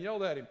at him and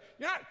yelled at him.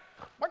 Yeah,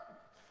 what?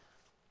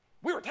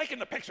 We were taking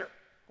the picture.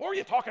 What were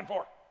you talking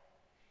for?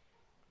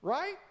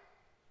 Right?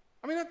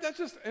 I mean, that's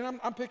just, and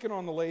I'm picking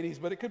on the ladies,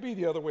 but it could be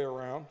the other way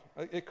around.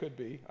 It could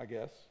be, I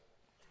guess.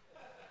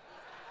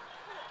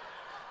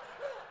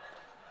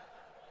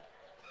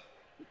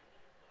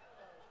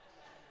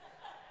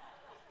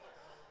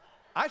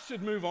 I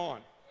should move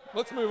on.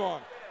 Let's move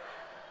on.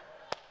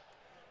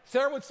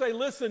 Sarah would say,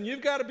 listen,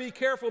 you've got to be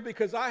careful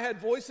because I had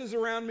voices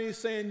around me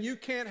saying, you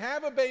can't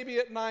have a baby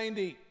at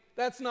 90.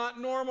 That's not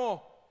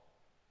normal.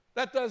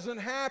 That doesn't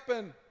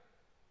happen.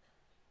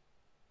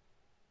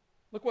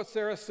 Look what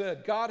Sarah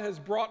said. God has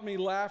brought me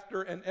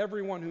laughter, and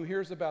everyone who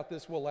hears about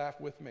this will laugh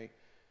with me.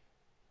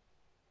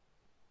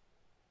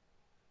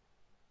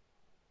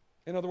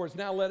 In other words,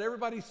 now let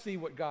everybody see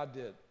what God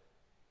did.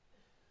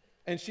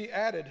 And she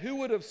added, who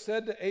would have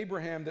said to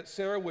Abraham that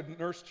Sarah would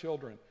nurse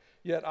children?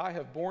 Yet I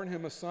have borne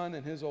him a son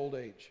in his old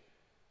age.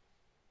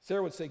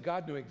 Sarah would say,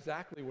 God knew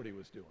exactly what he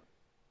was doing.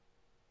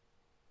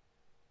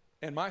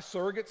 And my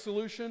surrogate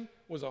solution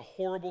was a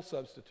horrible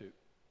substitute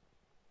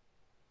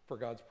for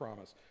God's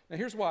promise. Now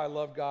here's why I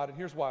love God, and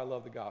here's why I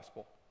love the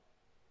gospel.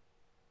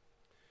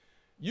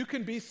 You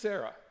can be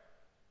Sarah.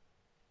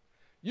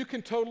 You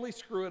can totally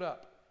screw it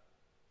up.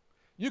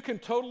 You can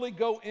totally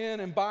go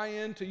in and buy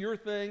into your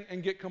thing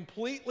and get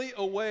completely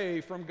away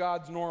from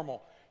God's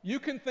normal. You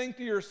can think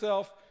to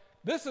yourself,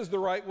 this is the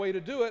right way to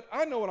do it.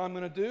 I know what I'm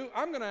going to do.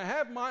 I'm going to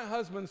have my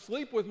husband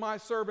sleep with my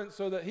servant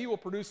so that he will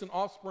produce an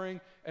offspring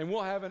and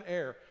we'll have an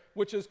heir,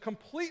 which is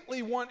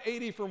completely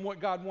 180 from what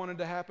God wanted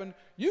to happen.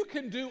 You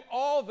can do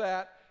all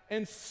that,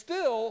 and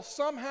still,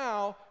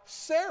 somehow,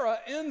 Sarah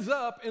ends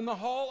up in the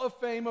Hall of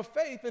Fame of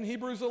Faith in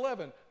Hebrews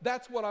 11.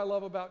 That's what I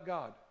love about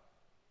God.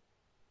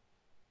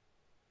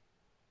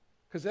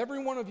 Because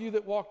every one of you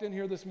that walked in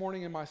here this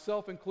morning, and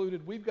myself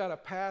included, we've got a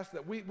past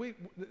that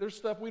there's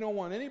stuff we don't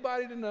want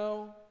anybody to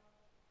know.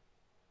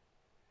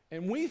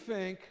 And we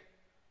think,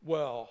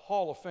 well,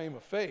 Hall of Fame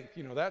of Faith,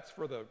 that's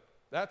for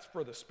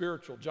the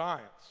spiritual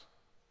giants.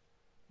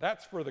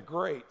 That's for the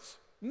greats.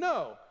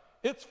 No,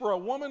 it's for a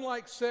woman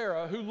like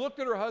Sarah who looked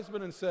at her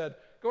husband and said,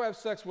 go have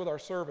sex with our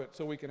servant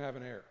so we can have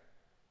an heir.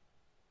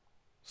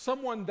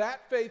 Someone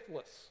that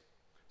faithless,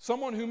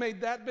 someone who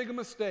made that big a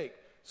mistake,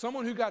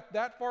 someone who got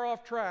that far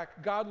off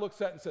track, God looks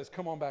at and says,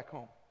 come on back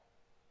home.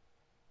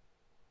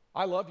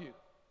 I love you.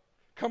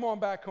 Come on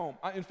back home.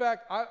 In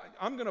fact,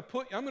 I'm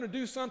going to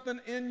do something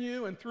in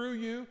you and through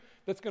you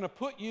that's going to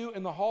put you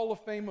in the Hall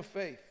of Fame of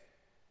Faith.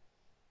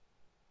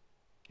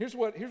 Here's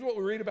what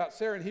we read about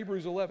Sarah in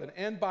Hebrews 11.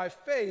 And by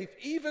faith,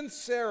 even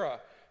Sarah,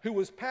 who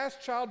was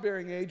past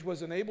childbearing age,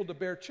 was enabled to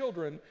bear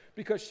children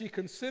because she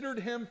considered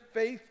him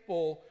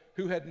faithful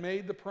who had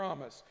made the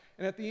promise.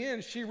 And at the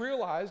end, she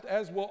realized,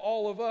 as will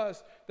all of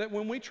us, that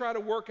when we try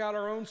to work out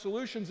our own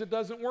solutions, it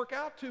doesn't work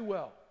out too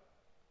well.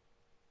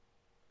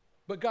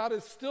 But God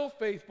is still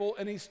faithful,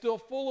 and he's still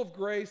full of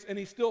grace, and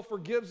he still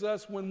forgives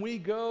us when we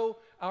go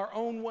our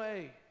own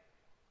way.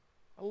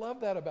 I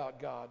love that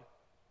about God.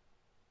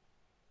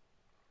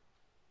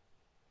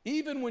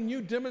 Even when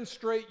you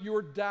demonstrate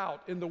your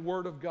doubt in the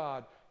Word of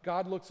God,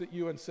 God looks at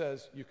you and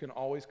says, you can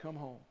always come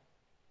home.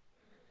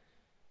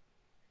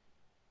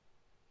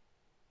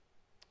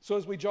 So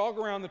as we jog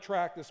around the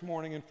track this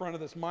morning in front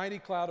of this mighty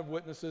cloud of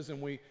witnesses,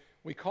 and we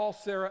call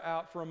Sarah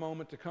out for a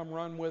moment to come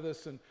run with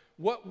us, and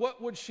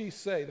what would she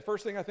say? The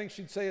first thing I think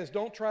she'd say is,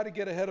 don't try to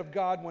get ahead of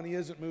God when he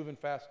isn't moving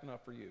fast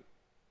enough for you.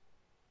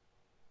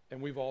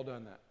 And we've all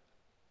done that.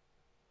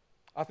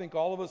 I think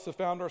all of us have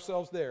found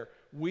ourselves there.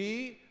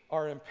 We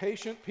are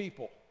impatient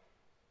people.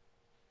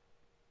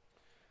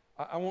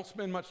 I won't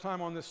spend much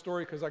time on this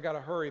story because I got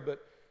to hurry,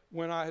 but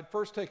when I had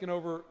first taken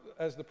over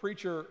as the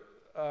preacher,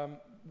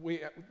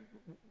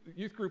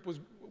 youth group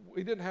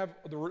we didn't have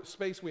the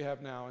space we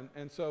have now,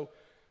 and so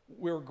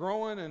we were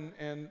growing,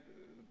 and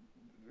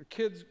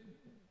kids'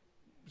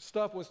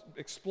 stuff was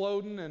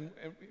exploding, and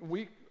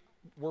we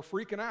were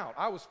freaking out.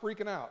 I was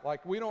freaking out,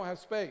 like we don't have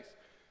space.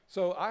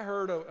 So I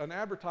heard an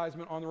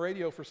advertisement on the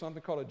radio for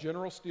something called a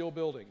General Steel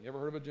building. You ever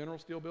heard of a General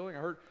Steel building?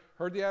 I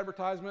heard the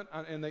advertisement,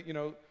 and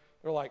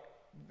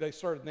they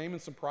started naming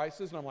some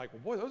prices, and I'm like,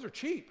 well, boy, those are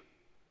cheap.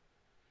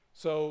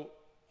 So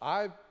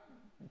I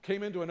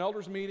came into an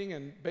elders meeting,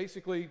 and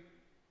basically,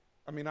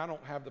 I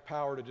don't have the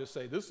power to just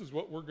say, this is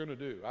what we're going to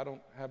do. I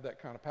don't have that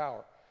kind of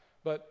power.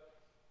 But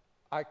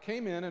I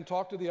came in and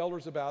talked to the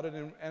elders about it,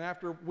 and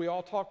after we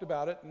all talked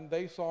about it, and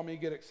they saw me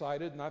get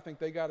excited, and I think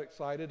they got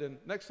excited, and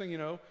next thing you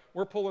know,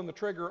 we're pulling the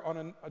trigger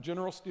on a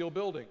General Steel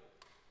building.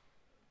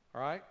 All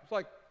right? It's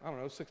like, I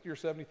don't know, $60,000 or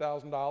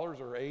 $70,000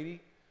 or $80,000,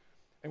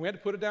 and we had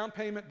to put a down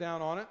payment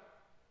down on it.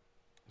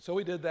 So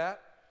we did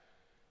that.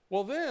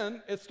 Well,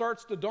 then it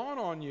starts to dawn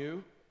on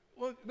you,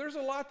 well, there's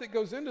a lot that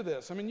goes into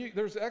this.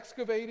 There's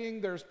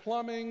excavating, there's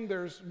plumbing,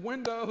 there's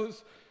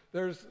windows,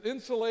 there's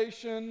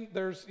insulation,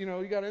 there's, you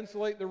got to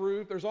insulate the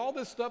roof. There's all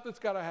this stuff that's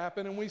got to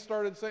happen, and we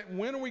started saying,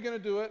 when are we going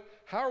to do it?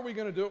 How are we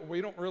going to do it?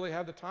 We don't really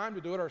have the time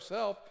to do it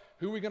ourselves.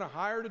 Who are we going to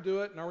hire to do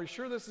it? And are we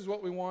sure this is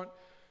what we want?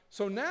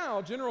 So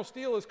now General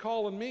Steel is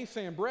calling me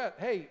saying, Brett,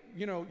 hey,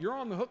 you're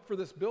on the hook for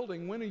this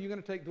building. When are you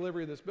going to take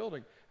delivery of this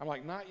building? I'm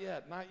like, not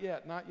yet, not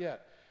yet, not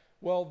yet.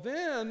 Well,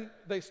 then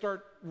they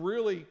start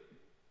really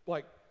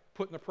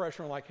putting the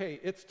pressure on, like,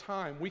 hey, it's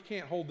time. We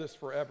can't hold this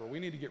forever. We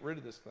need to get rid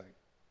of this thing.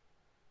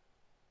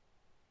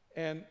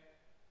 And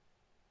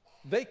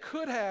they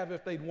could have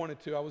if they'd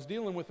wanted to. I was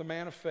dealing with a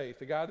man of faith.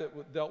 The guy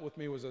that dealt with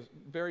me was a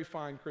very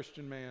fine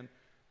Christian man,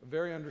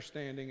 very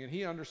understanding, and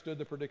he understood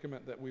the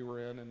predicament that we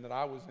were in and that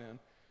I was in.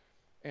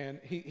 And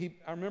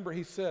I remember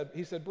he said,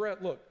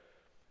 Brett, look,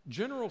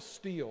 General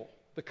Steel,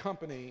 the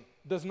company,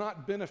 does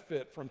not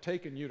benefit from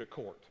taking you to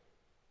court.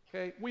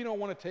 Okay? We don't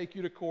want to take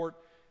you to court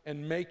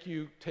and make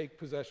you take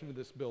possession of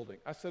this building.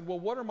 I said, well,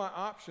 what are my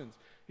options?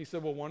 He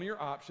said, well, one of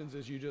your options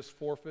is you just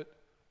forfeit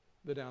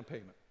the down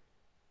payment.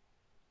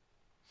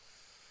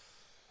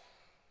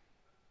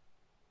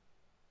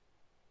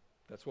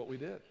 That's what we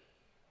did.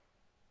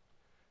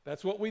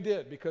 That's what we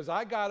did, because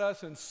I got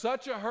us in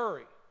such a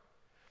hurry.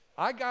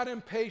 I got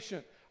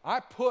impatient. I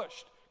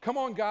pushed. Come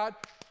on, God.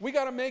 We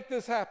got to make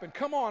this happen.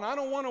 Come on. I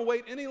don't want to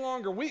wait any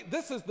longer.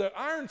 This is the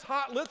iron's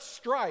hot. Let's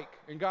strike.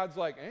 And God's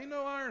like, ain't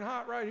no iron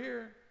hot right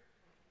here.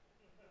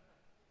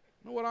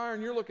 I don't know what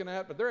iron you're looking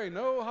at, but there ain't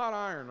no hot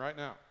iron right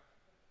now.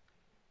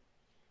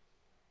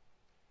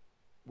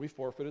 We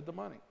forfeited the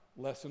money.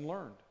 Lesson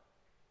learned.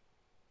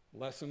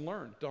 Lesson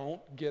learned.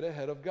 Don't get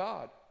ahead of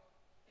God.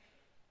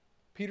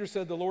 Peter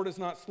said the Lord is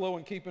not slow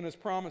in keeping his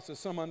promises.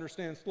 Some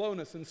understand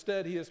slowness.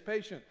 Instead, he is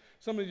patient.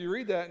 Some of you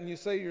read that and you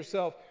say to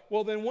yourself,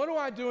 well, then what do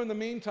I do in the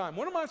meantime?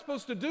 What am I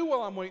supposed to do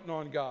while I'm waiting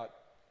on God?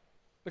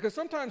 Because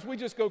sometimes we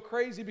just go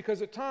crazy,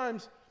 because at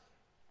times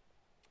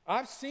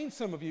I've seen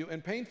some of you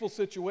in painful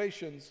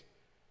situations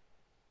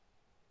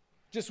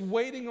just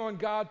waiting on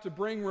God to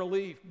bring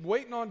relief,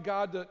 waiting on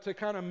God to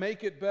kind of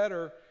make it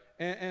better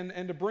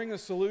and to bring a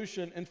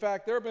solution. In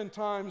fact, there have been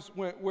times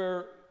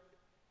where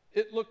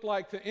it looked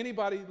like, to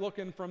anybody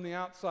looking from the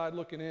outside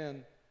looking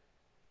in,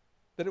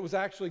 that it was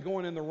actually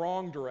going in the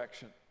wrong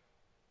direction.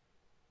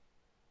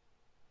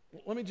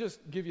 Let me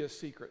just give you a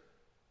secret.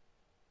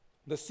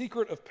 The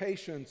secret of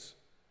patience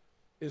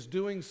is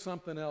doing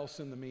something else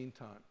in the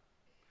meantime.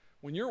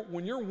 When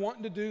you're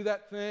wanting to do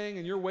that thing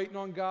and you're waiting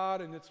on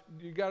God and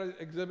you got to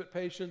exhibit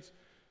patience,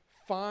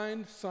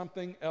 find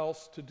something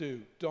else to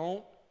do.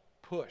 Don't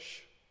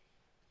push.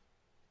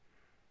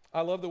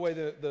 I love the way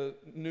the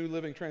New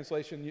Living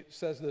Translation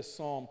says this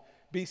psalm.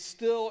 Be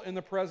still in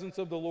the presence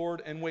of the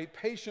Lord and wait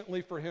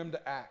patiently for him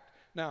to act.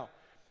 Now,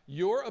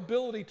 your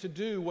ability to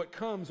do what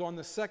comes on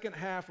the second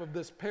half of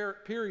this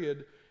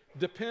period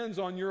depends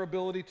on your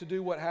ability to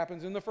do what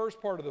happens in the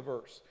first part of the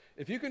verse.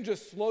 If you can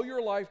just slow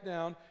your life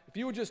down, if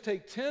you would just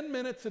take 10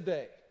 minutes a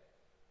day,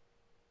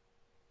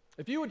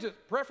 if you would just,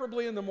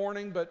 preferably in the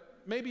morning, but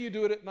maybe you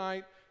do it at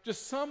night,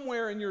 just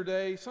somewhere in your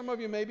day, some of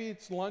you, maybe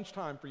it's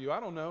lunchtime for you, I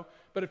don't know,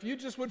 but if you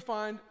just would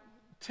find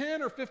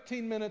 10 or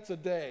 15 minutes a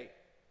day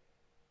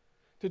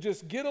to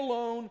just get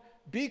alone,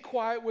 be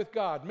quiet with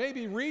God,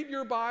 maybe read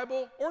your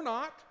Bible or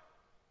not,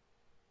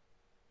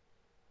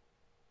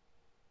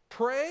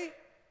 pray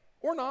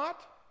or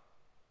not,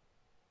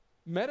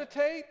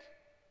 meditate,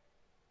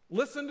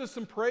 listen to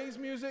some praise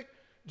music,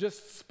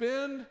 just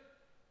spend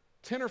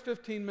 10 or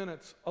 15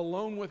 minutes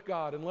alone with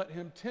God and let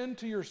him tend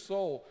to your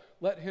soul.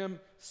 Let him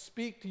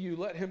speak to you.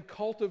 Let him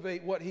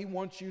cultivate what he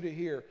wants you to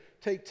hear.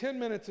 Take 10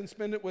 minutes and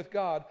spend it with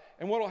God.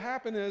 And what will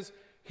happen is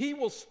he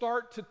will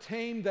start to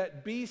tame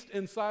that beast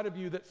inside of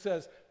you that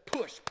says,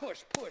 push,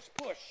 push, push,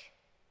 push.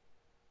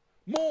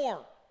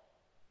 More.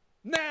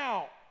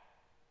 Now.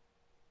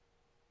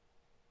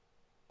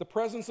 The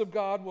presence of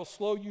God will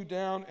slow you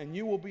down, and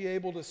you will be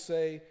able to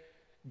say,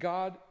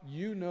 God,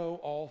 you know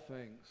all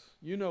things.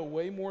 You know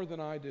way more than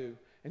I do.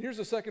 And here's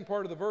the second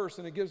part of the verse,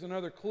 and it gives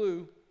another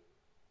clue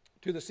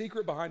to the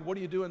secret behind what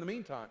do you do in the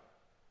meantime.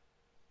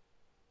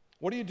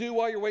 What do you do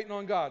while you're waiting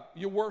on God?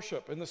 You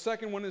worship. And the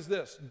second one is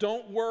this: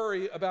 don't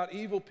worry about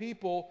evil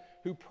people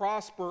who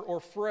prosper or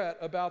fret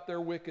about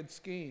their wicked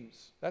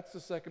schemes. That's the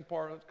second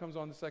part. That comes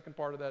on the second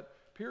part of that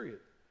period.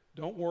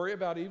 Don't worry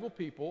about evil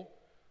people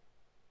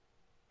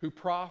who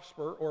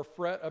prosper or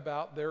fret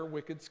about their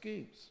wicked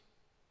schemes.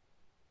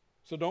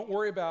 So don't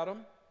worry about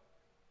them.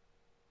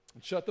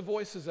 And shut the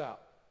voices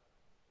out.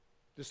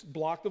 Just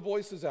block the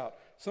voices out.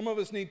 Some of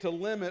us need to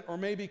limit or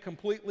maybe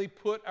completely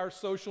put our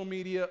social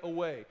media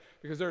away,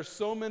 because there are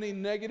so many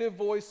negative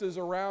voices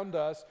around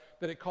us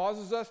that it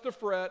causes us to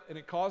fret and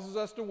it causes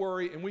us to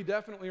worry, and we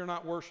definitely are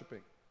not worshiping.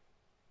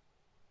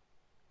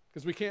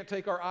 Because we can't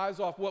take our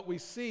eyes off what we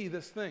see,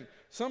 this thing.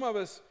 Some of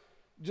us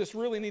just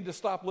really need to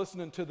stop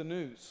listening to the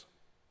news,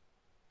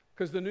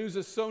 because the news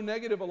is so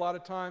negative a lot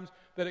of times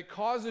that it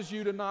causes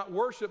you to not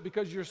worship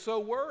because you're so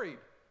worried.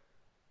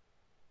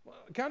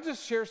 Can I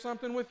just share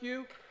something with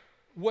you?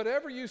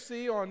 Whatever you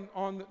see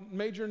on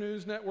major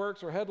news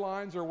networks or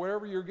headlines or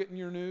wherever you're getting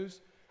your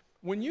news,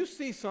 when you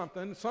see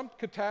something, some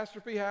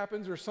catastrophe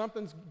happens or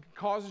something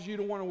causes you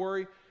to want to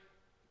worry,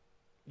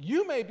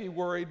 you may be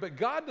worried, but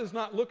God does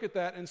not look at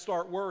that and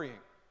start worrying.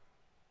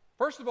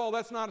 First of all,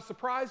 that's not a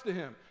surprise to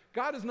him.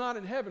 God is not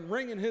in heaven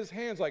wringing his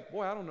hands like,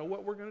 boy, I don't know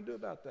what we're going to do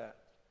about that.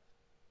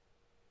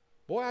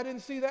 Boy, I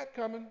didn't see that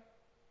coming.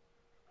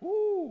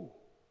 Woo!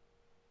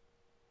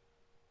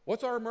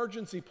 What's our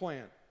emergency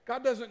plan?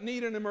 God doesn't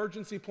need an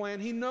emergency plan.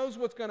 He knows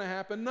what's going to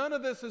happen. None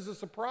of this is a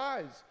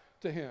surprise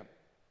to him.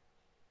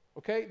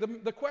 Okay?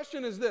 The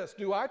question is this: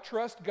 do I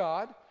trust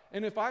God?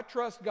 And if I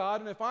trust God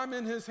and if I'm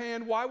in his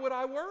hand, why would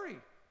I worry?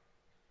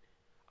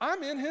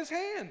 I'm in his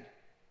hand.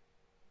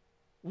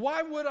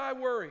 Why would I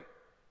worry?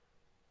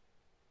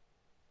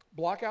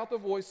 Block out the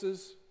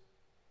voices.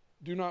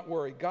 Do not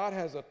worry. God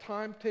has a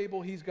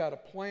timetable. He's got a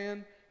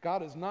plan.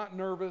 God is not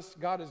nervous.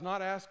 God is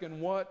not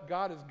asking what.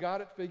 God has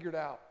got it figured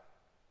out.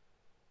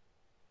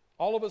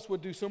 All of us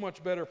would do so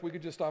much better if we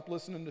could just stop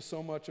listening to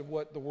so much of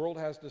what the world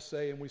has to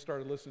say and we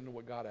started listening to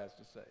what God has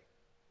to say.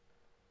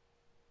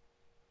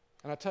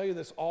 And I tell you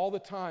this all the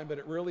time, but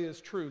it really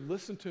is true.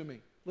 Listen to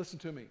me. Listen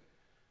to me.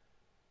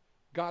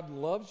 God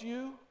loves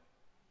you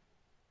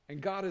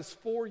and God is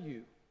for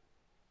you.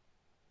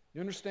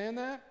 You understand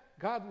that?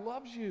 God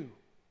loves you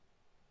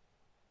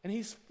and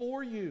He's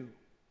for you.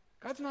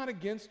 God's not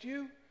against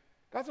you.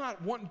 God's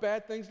not wanting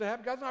bad things to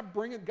happen.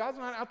 God's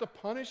not out to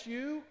punish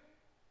you.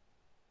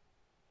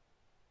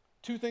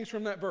 Two things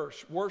from that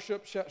verse.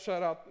 Worship, shut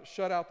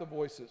out the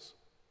voices.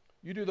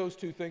 You do those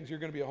two things, you're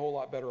going to be a whole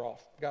lot better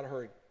off. Got to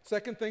hurry.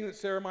 Second thing that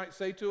Sarah might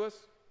say to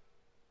us,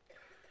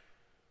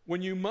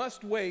 when you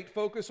must wait,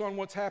 focus on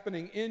what's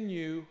happening in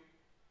you,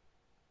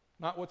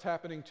 not what's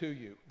happening to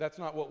you. That's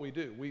not what we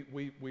do.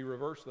 We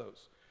reverse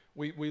those.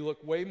 We look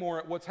way more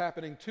at what's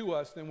happening to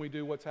us than we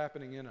do what's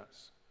happening in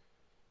us.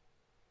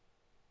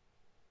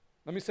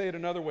 Let me say it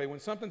another way. When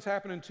something's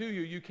happening to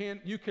you,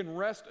 you can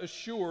rest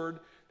assured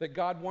that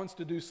God wants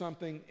to do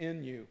something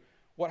in you.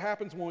 What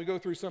happens when we go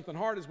through something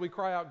hard is we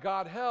cry out,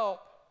 God,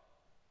 help.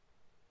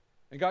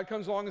 And God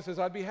comes along and says,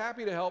 I'd be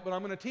happy to help, but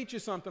I'm going to teach you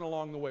something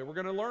along the way. We're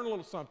going to learn a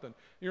little something. And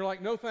you're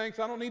like, no thanks,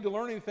 I don't need to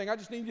learn anything. I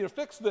just need you to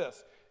fix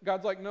this.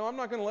 God's like, no, I'm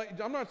not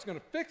just going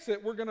to fix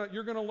it.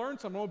 You're going to learn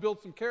something. I'm going to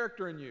build some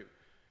character in you.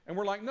 And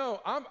we're like, no,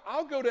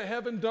 I'll go to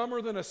heaven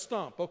dumber than a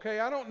stump,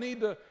 okay? I don't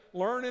need to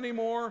learn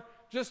anymore.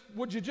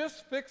 Would you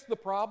just fix the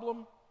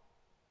problem?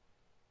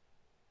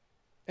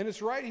 And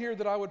it's right here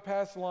that I would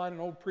pass along an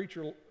old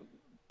preacher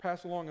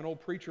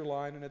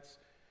line, and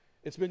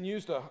it's been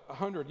used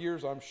 100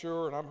 years, I'm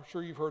sure, and I'm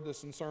sure you've heard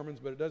this in sermons,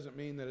 but it doesn't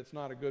mean that it's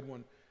not a good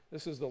one.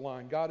 This is the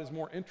line: God is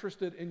more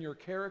interested in your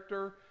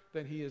character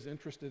than He is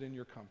interested in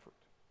your comfort.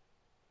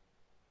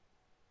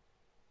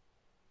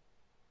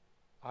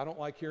 I don't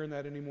like hearing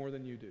that any more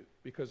than you do,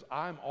 because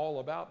I'm all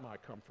about my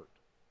comfort.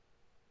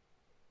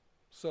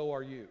 So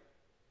are you.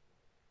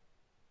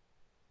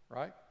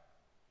 Right?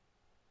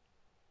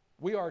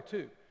 We are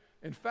too.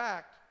 In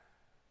fact,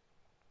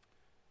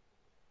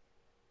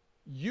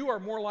 you are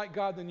more like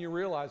God than you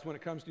realize when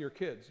it comes to your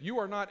kids. You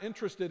are not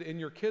interested in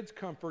your kids'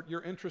 comfort,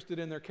 you're interested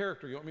in their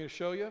character. You want me to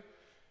show you?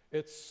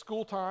 It's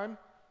school time.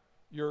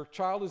 Your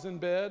child is in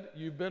bed,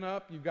 you've been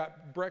up, you've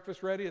got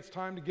breakfast ready, it's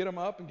time to get them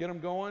up and get them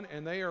going,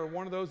 and they are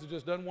one of those that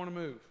just doesn't want to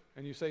move.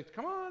 And you say,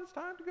 come on, it's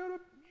time to go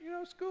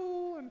to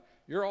school, and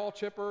you're all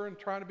chipper and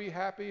trying to be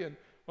happy, and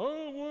I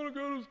don't want to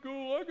go to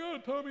school, I got a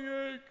tummy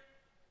ache.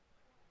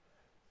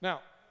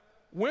 Now,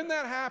 when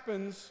that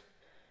happens,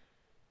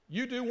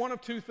 you do one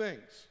of two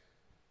things.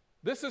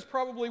 This is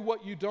probably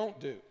what you don't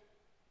do.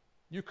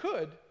 You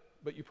could,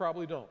 but you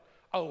probably don't.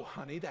 Oh,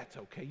 honey, that's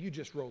okay. You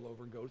just roll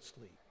over and go to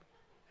sleep.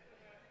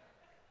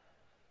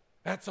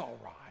 That's all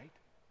right.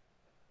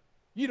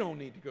 You don't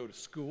need to go to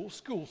school.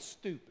 School's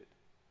stupid.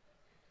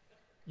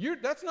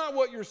 That's not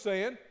what you're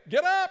saying.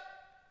 Get up.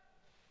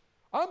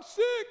 I'm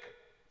sick.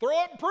 Throw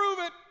up and prove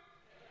it.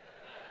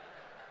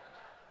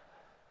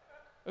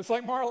 It's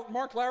like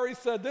Mark Lowry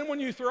said, then when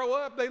you throw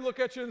up, they look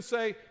at you and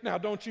say, now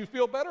don't you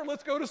feel better?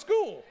 Let's go to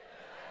school.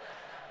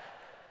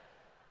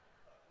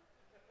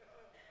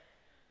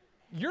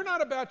 You're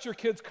not about your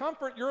kids'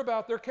 comfort, you're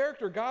about their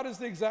character. God is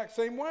the exact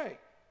same way.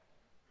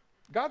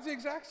 God's the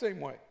exact same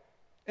way.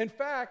 In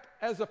fact,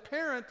 as a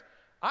parent,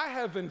 I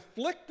have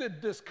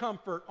inflicted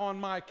discomfort on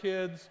my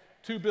kids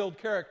to build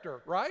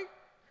character, right?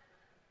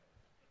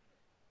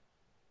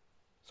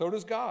 So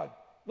does God.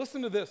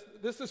 Listen to this.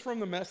 This is from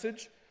the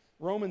Message,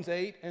 Romans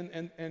 8,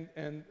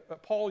 and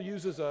Paul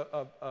uses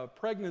a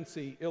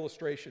pregnancy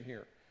illustration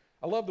here.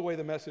 I love the way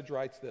the Message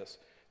writes this.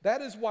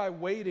 That is why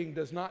waiting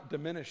does not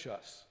diminish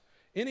us,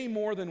 any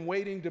more than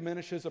waiting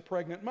diminishes a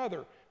pregnant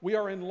mother. We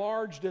are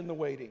enlarged in the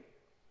waiting.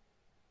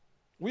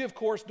 We, of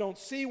course, don't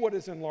see what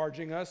is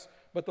enlarging us,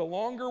 but the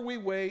longer we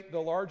wait, the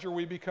larger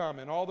we become.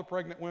 And all the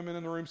pregnant women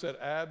in the room said,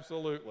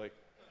 absolutely.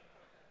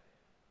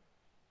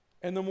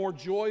 And the more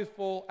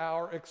joyful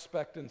our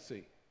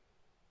expectancy.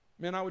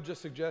 Men, I would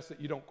just suggest that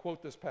you don't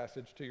quote this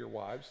passage to your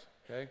wives,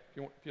 okay?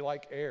 If you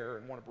like air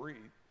and want to breathe,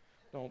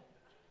 don't.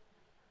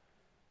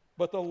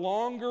 But the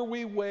longer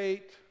we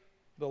wait,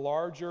 the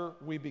larger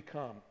we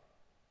become.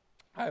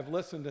 I have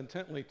listened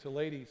intently to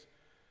ladies.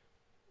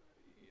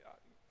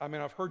 I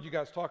mean, I've heard you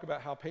guys talk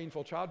about how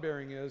painful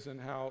childbearing is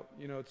and how,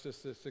 it's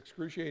just this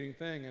excruciating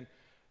thing. And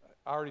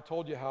I already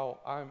told you how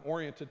I'm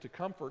oriented to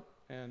comfort,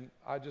 and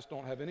I just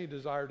don't have any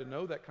desire to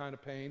know that kind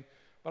of pain.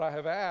 But I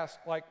have asked,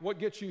 what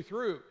gets you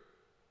through?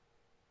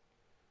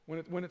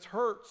 When it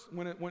hurts,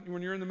 when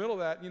you're in the middle of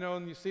that,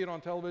 and you see it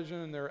on television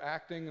and they're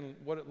acting and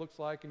what it looks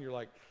like, and you're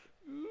like,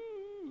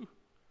 ooh.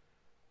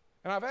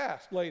 And I've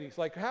asked ladies,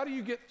 how do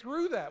you get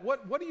through that?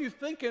 What are you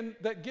thinking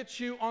that gets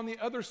you on the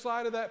other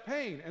side of that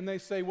pain? And they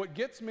say, what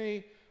gets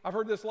me, I've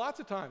heard this lots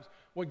of times,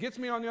 what gets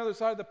me on the other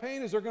side of the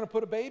pain is they're going to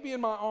put a baby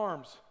in my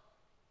arms.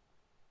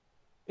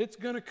 It's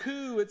going to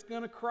coo. It's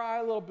going to cry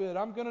a little bit.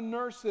 I'm going to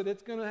nurse it.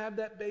 It's going to have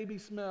that baby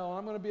smell.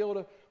 I'm going to be able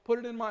to put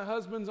it in my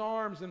husband's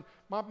arms, and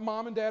my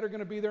mom and dad are going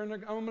to be there, and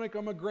I'm going to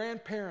become a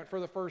grandparent for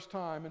the first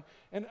time.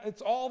 And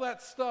it's all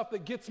that stuff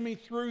that gets me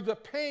through the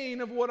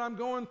pain of what I'm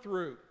going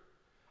through.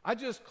 I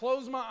just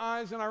close my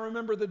eyes, and I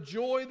remember the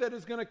joy that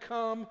is going to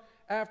come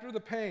after the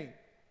pain.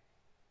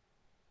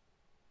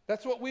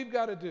 That's what we've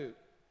got to do.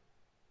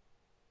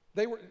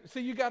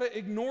 You got to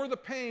ignore the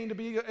pain to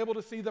be able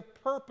to see the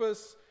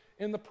purpose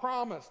in the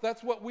promise.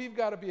 That's what we've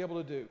got to be able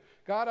to do.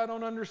 God, I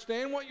don't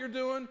understand what you're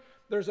doing.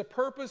 There's a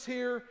purpose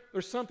here.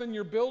 There's something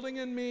you're building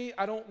in me.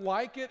 I don't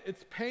like it.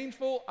 It's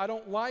painful. I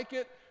don't like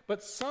it.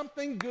 But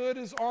something good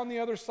is on the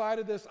other side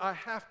of this. I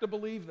have to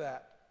believe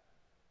that.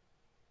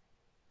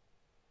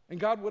 And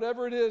God,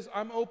 whatever it is,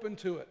 I'm open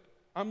to it.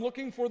 I'm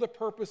looking for the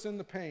purpose in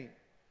the pain.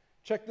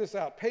 Check this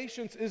out.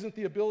 Patience isn't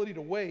the ability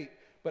to wait,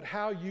 but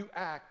how you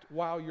act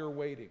while you're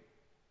waiting.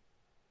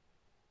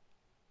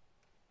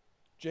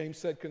 James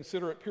said,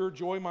 "Consider it pure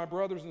joy, my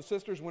brothers and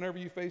sisters, whenever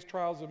you face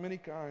trials of many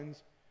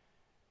kinds,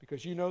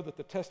 because you know that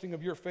the testing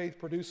of your faith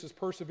produces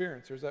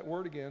perseverance." There's that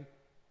word again. And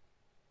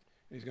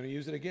he's going to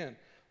use it again.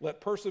 "Let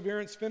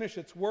perseverance finish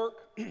its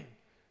work,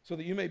 so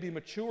that you may be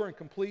mature and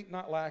complete,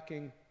 not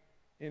lacking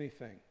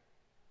anything."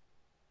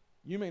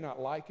 You may not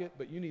like it,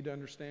 but you need to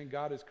understand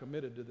God is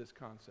committed to this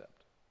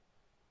concept.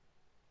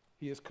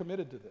 He is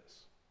committed to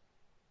this.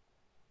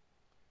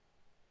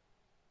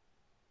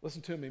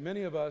 Listen to me.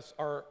 Many of us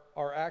are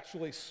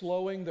actually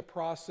slowing the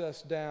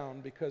process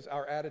down because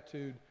our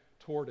attitude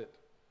toward it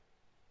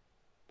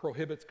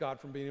prohibits God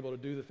from being able to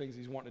do the things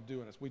he's wanting to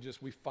do in us.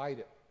 We fight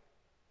it.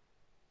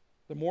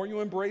 The more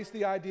you embrace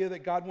the idea that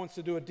God wants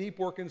to do a deep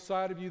work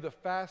inside of you, the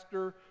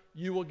faster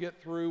you will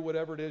get through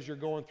whatever it is you're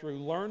going through.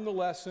 Learn the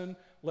lesson.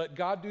 Let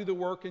God do the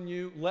work in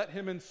you. Let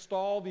him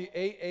install the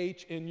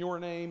AH in your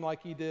name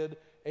like he did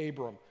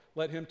Abram.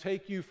 Let him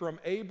take you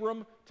from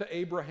Abram to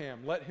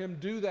Abraham. Let him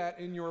do that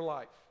in your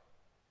life.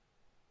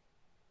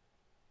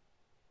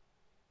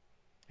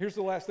 Here's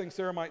the last thing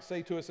Sarah might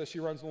say to us as she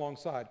runs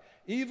alongside.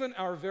 Even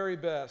our very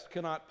best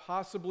cannot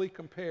possibly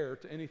compare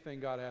to anything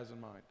God has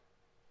in mind.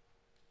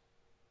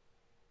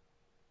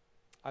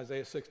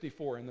 Isaiah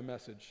 64 in the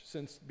Message.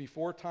 "Since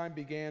before time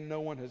began,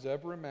 no one has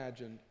ever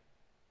imagined,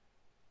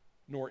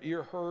 nor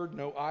ear heard,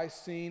 no eye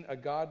seen a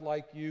God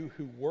like you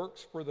who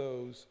works for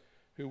those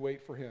who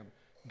wait for him."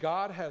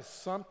 God has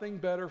something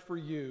better for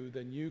you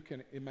than you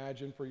can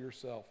imagine for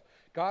yourself.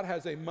 God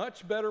has a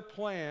much better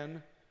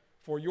plan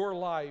for your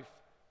life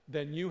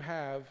than you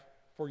have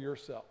for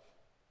yourself.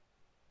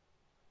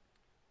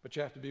 But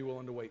you have to be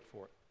willing to wait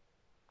for it.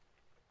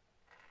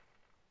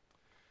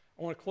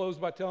 I want to close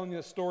by telling you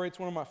a story. It's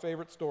one of my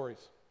favorite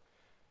stories.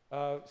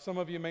 Some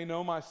of you may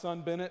know my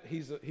son Bennett.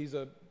 He's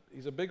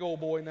a big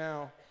old boy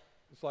now.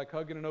 It's like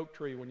hugging an oak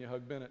tree when you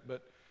hug Bennett.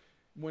 But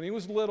when he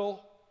was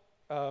little,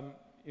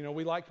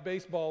 we liked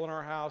baseball in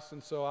our house,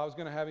 and so I was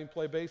going to have him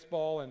play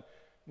baseball. And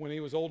when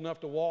he was old enough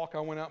to walk, I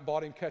went out and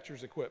bought him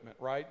catcher's equipment,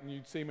 right? And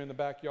you'd see him in the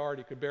backyard.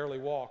 He could barely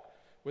walk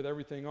with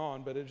everything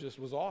on, but it just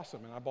was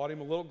awesome. And I bought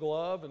him a little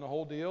glove and the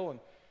whole deal,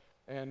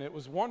 and it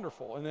was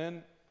wonderful. And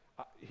then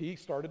he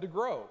started to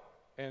grow,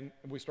 and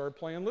we started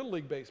playing Little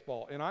League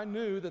baseball. And I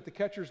knew that the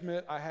catcher's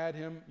mitt I had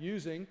him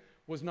using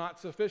was not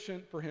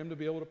sufficient for him to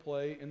be able to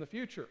play in the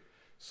future.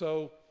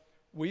 So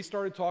we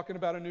started talking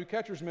about a new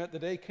catcher's mitt. The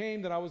day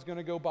came that I was going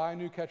to go buy a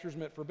new catcher's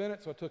mitt for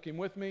Bennett, so I took him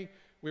with me.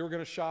 We were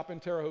going to shop in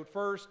Terre Haute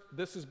first.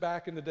 This is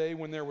back in the day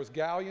when there was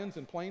Galleons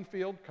in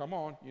Plainfield. Come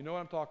on, you know what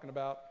I'm talking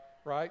about,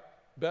 right?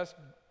 Best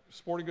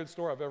sporting goods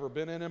store I've ever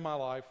been in my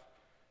life.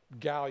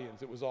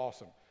 Galleons, it was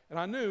awesome. And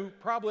I knew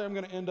probably I'm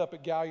going to end up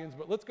at Galleons,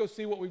 but let's go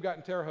see what we've got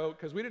in Terre Haute,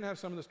 because we didn't have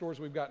some of the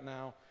stores we've got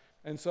now.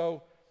 And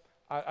so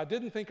I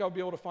didn't think I would be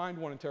able to find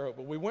one in Terre Haute,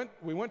 but we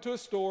went to a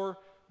store.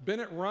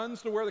 Bennett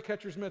runs to where the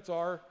catcher's mitts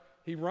are.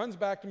 He runs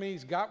back to me.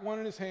 He's got one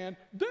in his hand.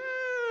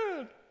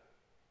 "Dad!"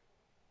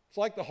 It's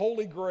like the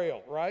Holy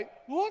Grail, right?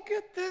 "Look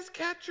at this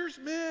catcher's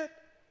mitt.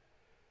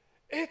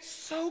 It's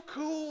so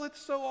cool. It's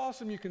so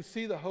awesome." You can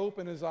see the hope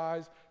in his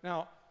eyes.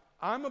 Now,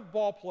 I'm a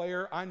ball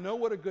player. I know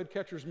what a good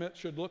catcher's mitt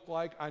should look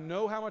like. I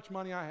know how much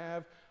money I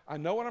have. I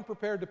know what I'm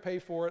prepared to pay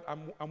for it.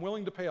 I'm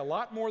willing to pay a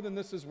lot more than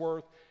this is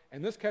worth.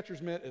 And this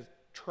catcher's mitt is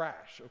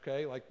trash,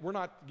 okay? Like, we're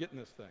not getting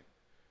this thing.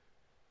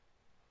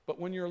 But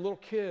when you're a little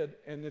kid,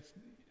 and it's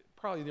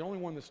probably the only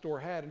one the store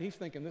had, and he's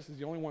thinking this is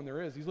the only one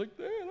there is, he's like,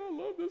 "Dad, I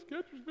love this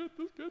catcher's mitt.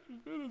 This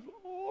catcher's mitt is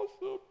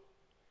awesome."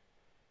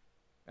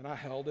 And I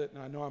held it,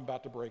 and I know I'm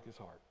about to break his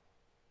heart.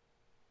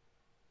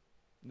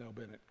 "No,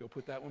 Bennett, go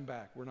put that one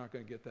back. We're not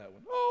going to get that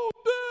one." "Oh,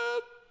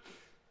 Dad,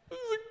 this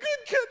is a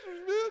good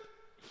catcher's mitt."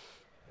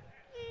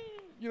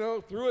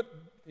 Threw it,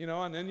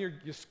 and then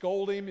you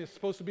scold him. It's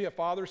supposed to be a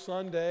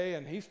father-son day,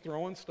 and he's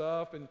throwing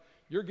stuff, and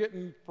you're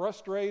getting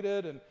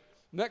frustrated. And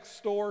next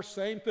store,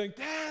 same thing.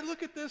 "Dad,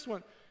 look at this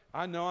one."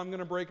 I know I'm going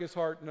to break his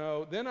heart.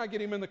 No. Then I get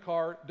him in the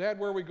car. "Dad,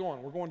 where are we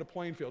going?" "We're going to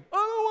Plainfield." "I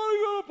don't want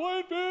to go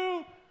to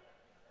Plainfield.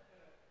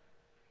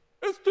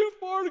 It's too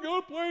far to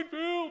go to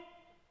Plainfield."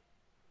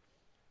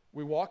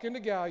 We walk into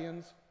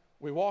Galleons.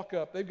 We walk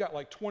up, they've got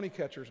like 20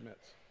 catcher's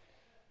mitts.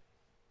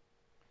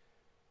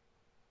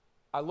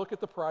 I look at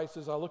the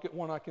prices, I look at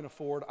one I can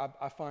afford,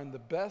 I find the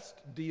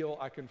best deal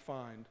I can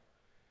find,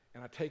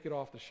 and I take it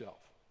off the shelf.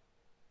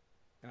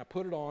 And I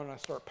put it on, and I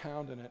start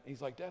pounding it.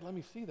 He's like, Dad, let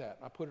me see that.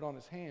 And I put it on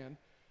his hand,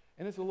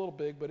 and it's a little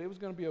big, but it was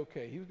going to be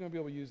okay. He was going to be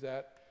able to use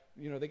that.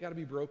 You know, they got to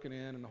be broken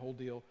in and the whole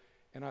deal.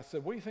 And I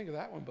said, what do you think of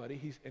that one,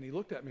 buddy? And he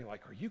looked at me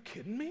like, are you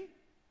kidding me?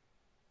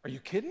 Are you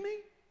kidding me?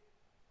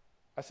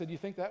 I said, you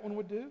think that one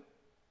would do?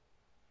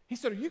 He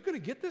said, are you going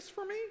to get this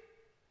for me?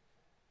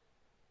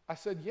 I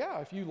said, yeah,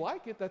 if you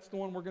like it, that's the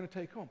one we're going to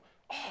take home.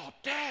 Oh,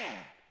 Dad,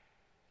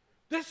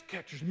 this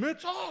catcher's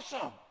mitt's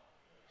awesome.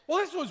 Well,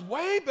 this was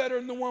way better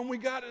than the one we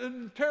got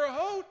in Terre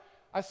Haute.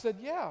 I said,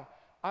 yeah,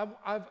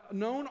 I've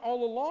known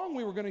all along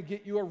we were going to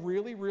get you a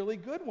really, really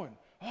good one.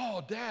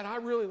 Oh, Dad, I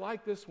really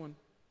like this one.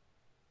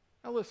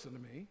 Now listen to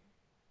me.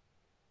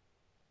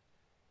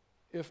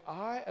 If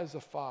I, as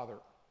a father,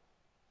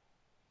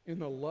 in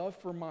the love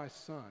for my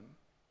son,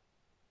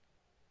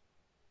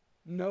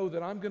 know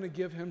that I'm going to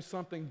give him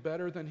something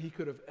better than he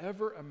could have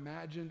ever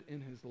imagined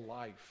in his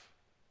life,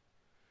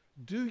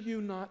 do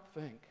you not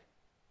think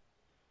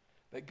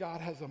that God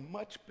has a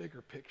much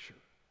bigger picture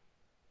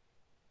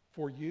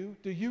for you?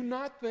 Do you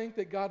not think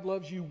that God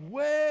loves you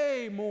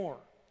way more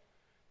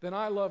than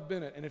I love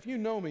Bennett? And if you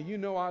know me, you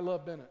know I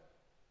love Bennett.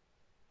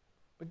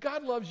 But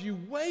God loves you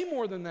way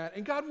more than that,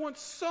 and God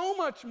wants so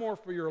much more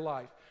for your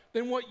life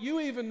than what you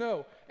even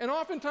know. And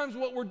oftentimes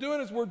what we're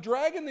doing is we're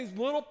dragging these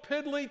little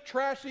piddly,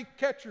 trashy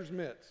catcher's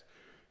mitts.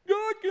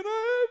 God, can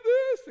I have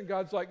this? And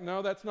God's like,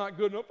 no, that's not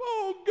good enough.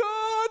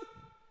 Oh,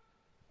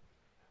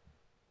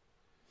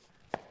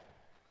 God!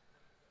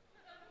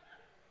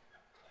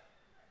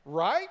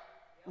 Right?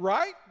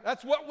 Right?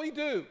 That's what we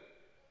do.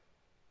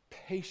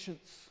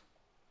 Patience.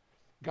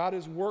 God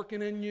is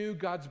working in you.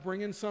 God's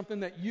bringing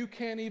something that you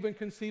can't even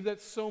conceive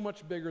that's so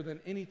much bigger than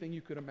anything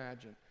you could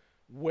imagine.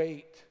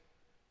 Wait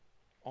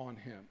on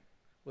Him.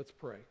 Let's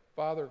pray.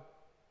 Father,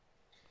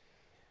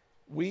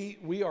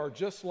 we are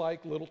just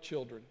like little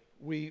children.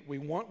 We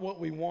want what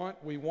we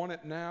want. We want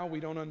it now. We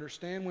don't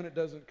understand when it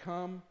doesn't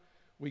come.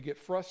 We get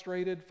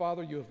frustrated.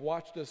 Father, you have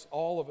watched us,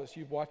 all of us,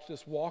 you've watched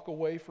us walk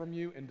away from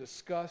you in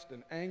disgust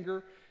and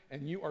anger,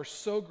 and you are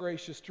so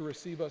gracious to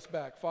receive us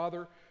back.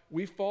 Father,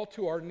 we fall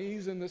to our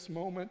knees in this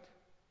moment.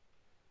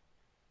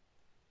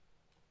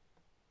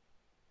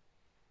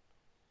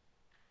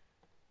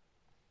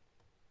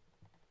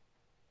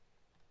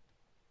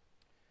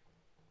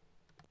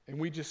 And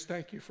we just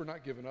thank you for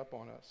not giving up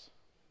on us.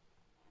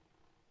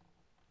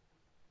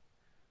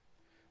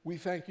 We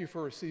thank you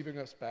for receiving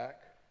us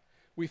back.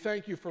 We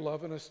thank you for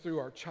loving us through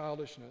our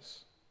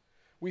childishness.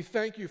 We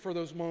thank you for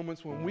those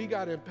moments when we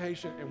got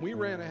impatient and we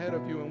ran ahead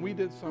of you and we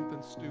did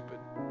something stupid.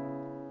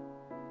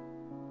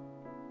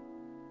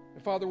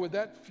 And Father, would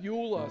that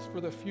fuel us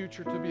for the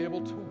future to be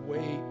able to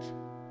wait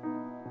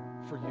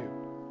for you?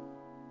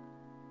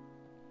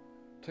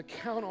 To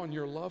count on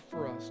your love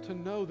for us, to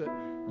know that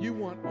you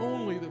want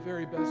only the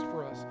very best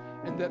for us,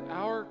 and that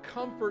our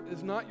comfort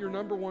is not your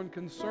number one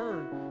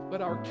concern,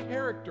 but our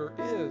character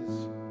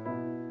is.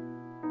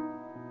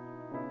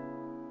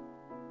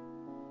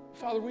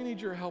 Father, we need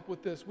your help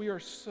with this. We are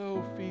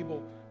so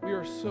feeble. We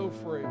are so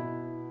frail.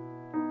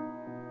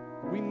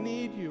 We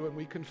need you, and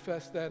we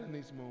confess that in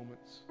these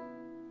moments.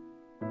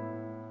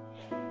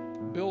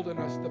 Build in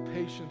us the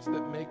patience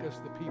that make us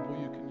the people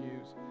you can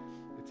use.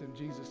 It's in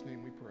Jesus'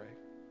 name we pray.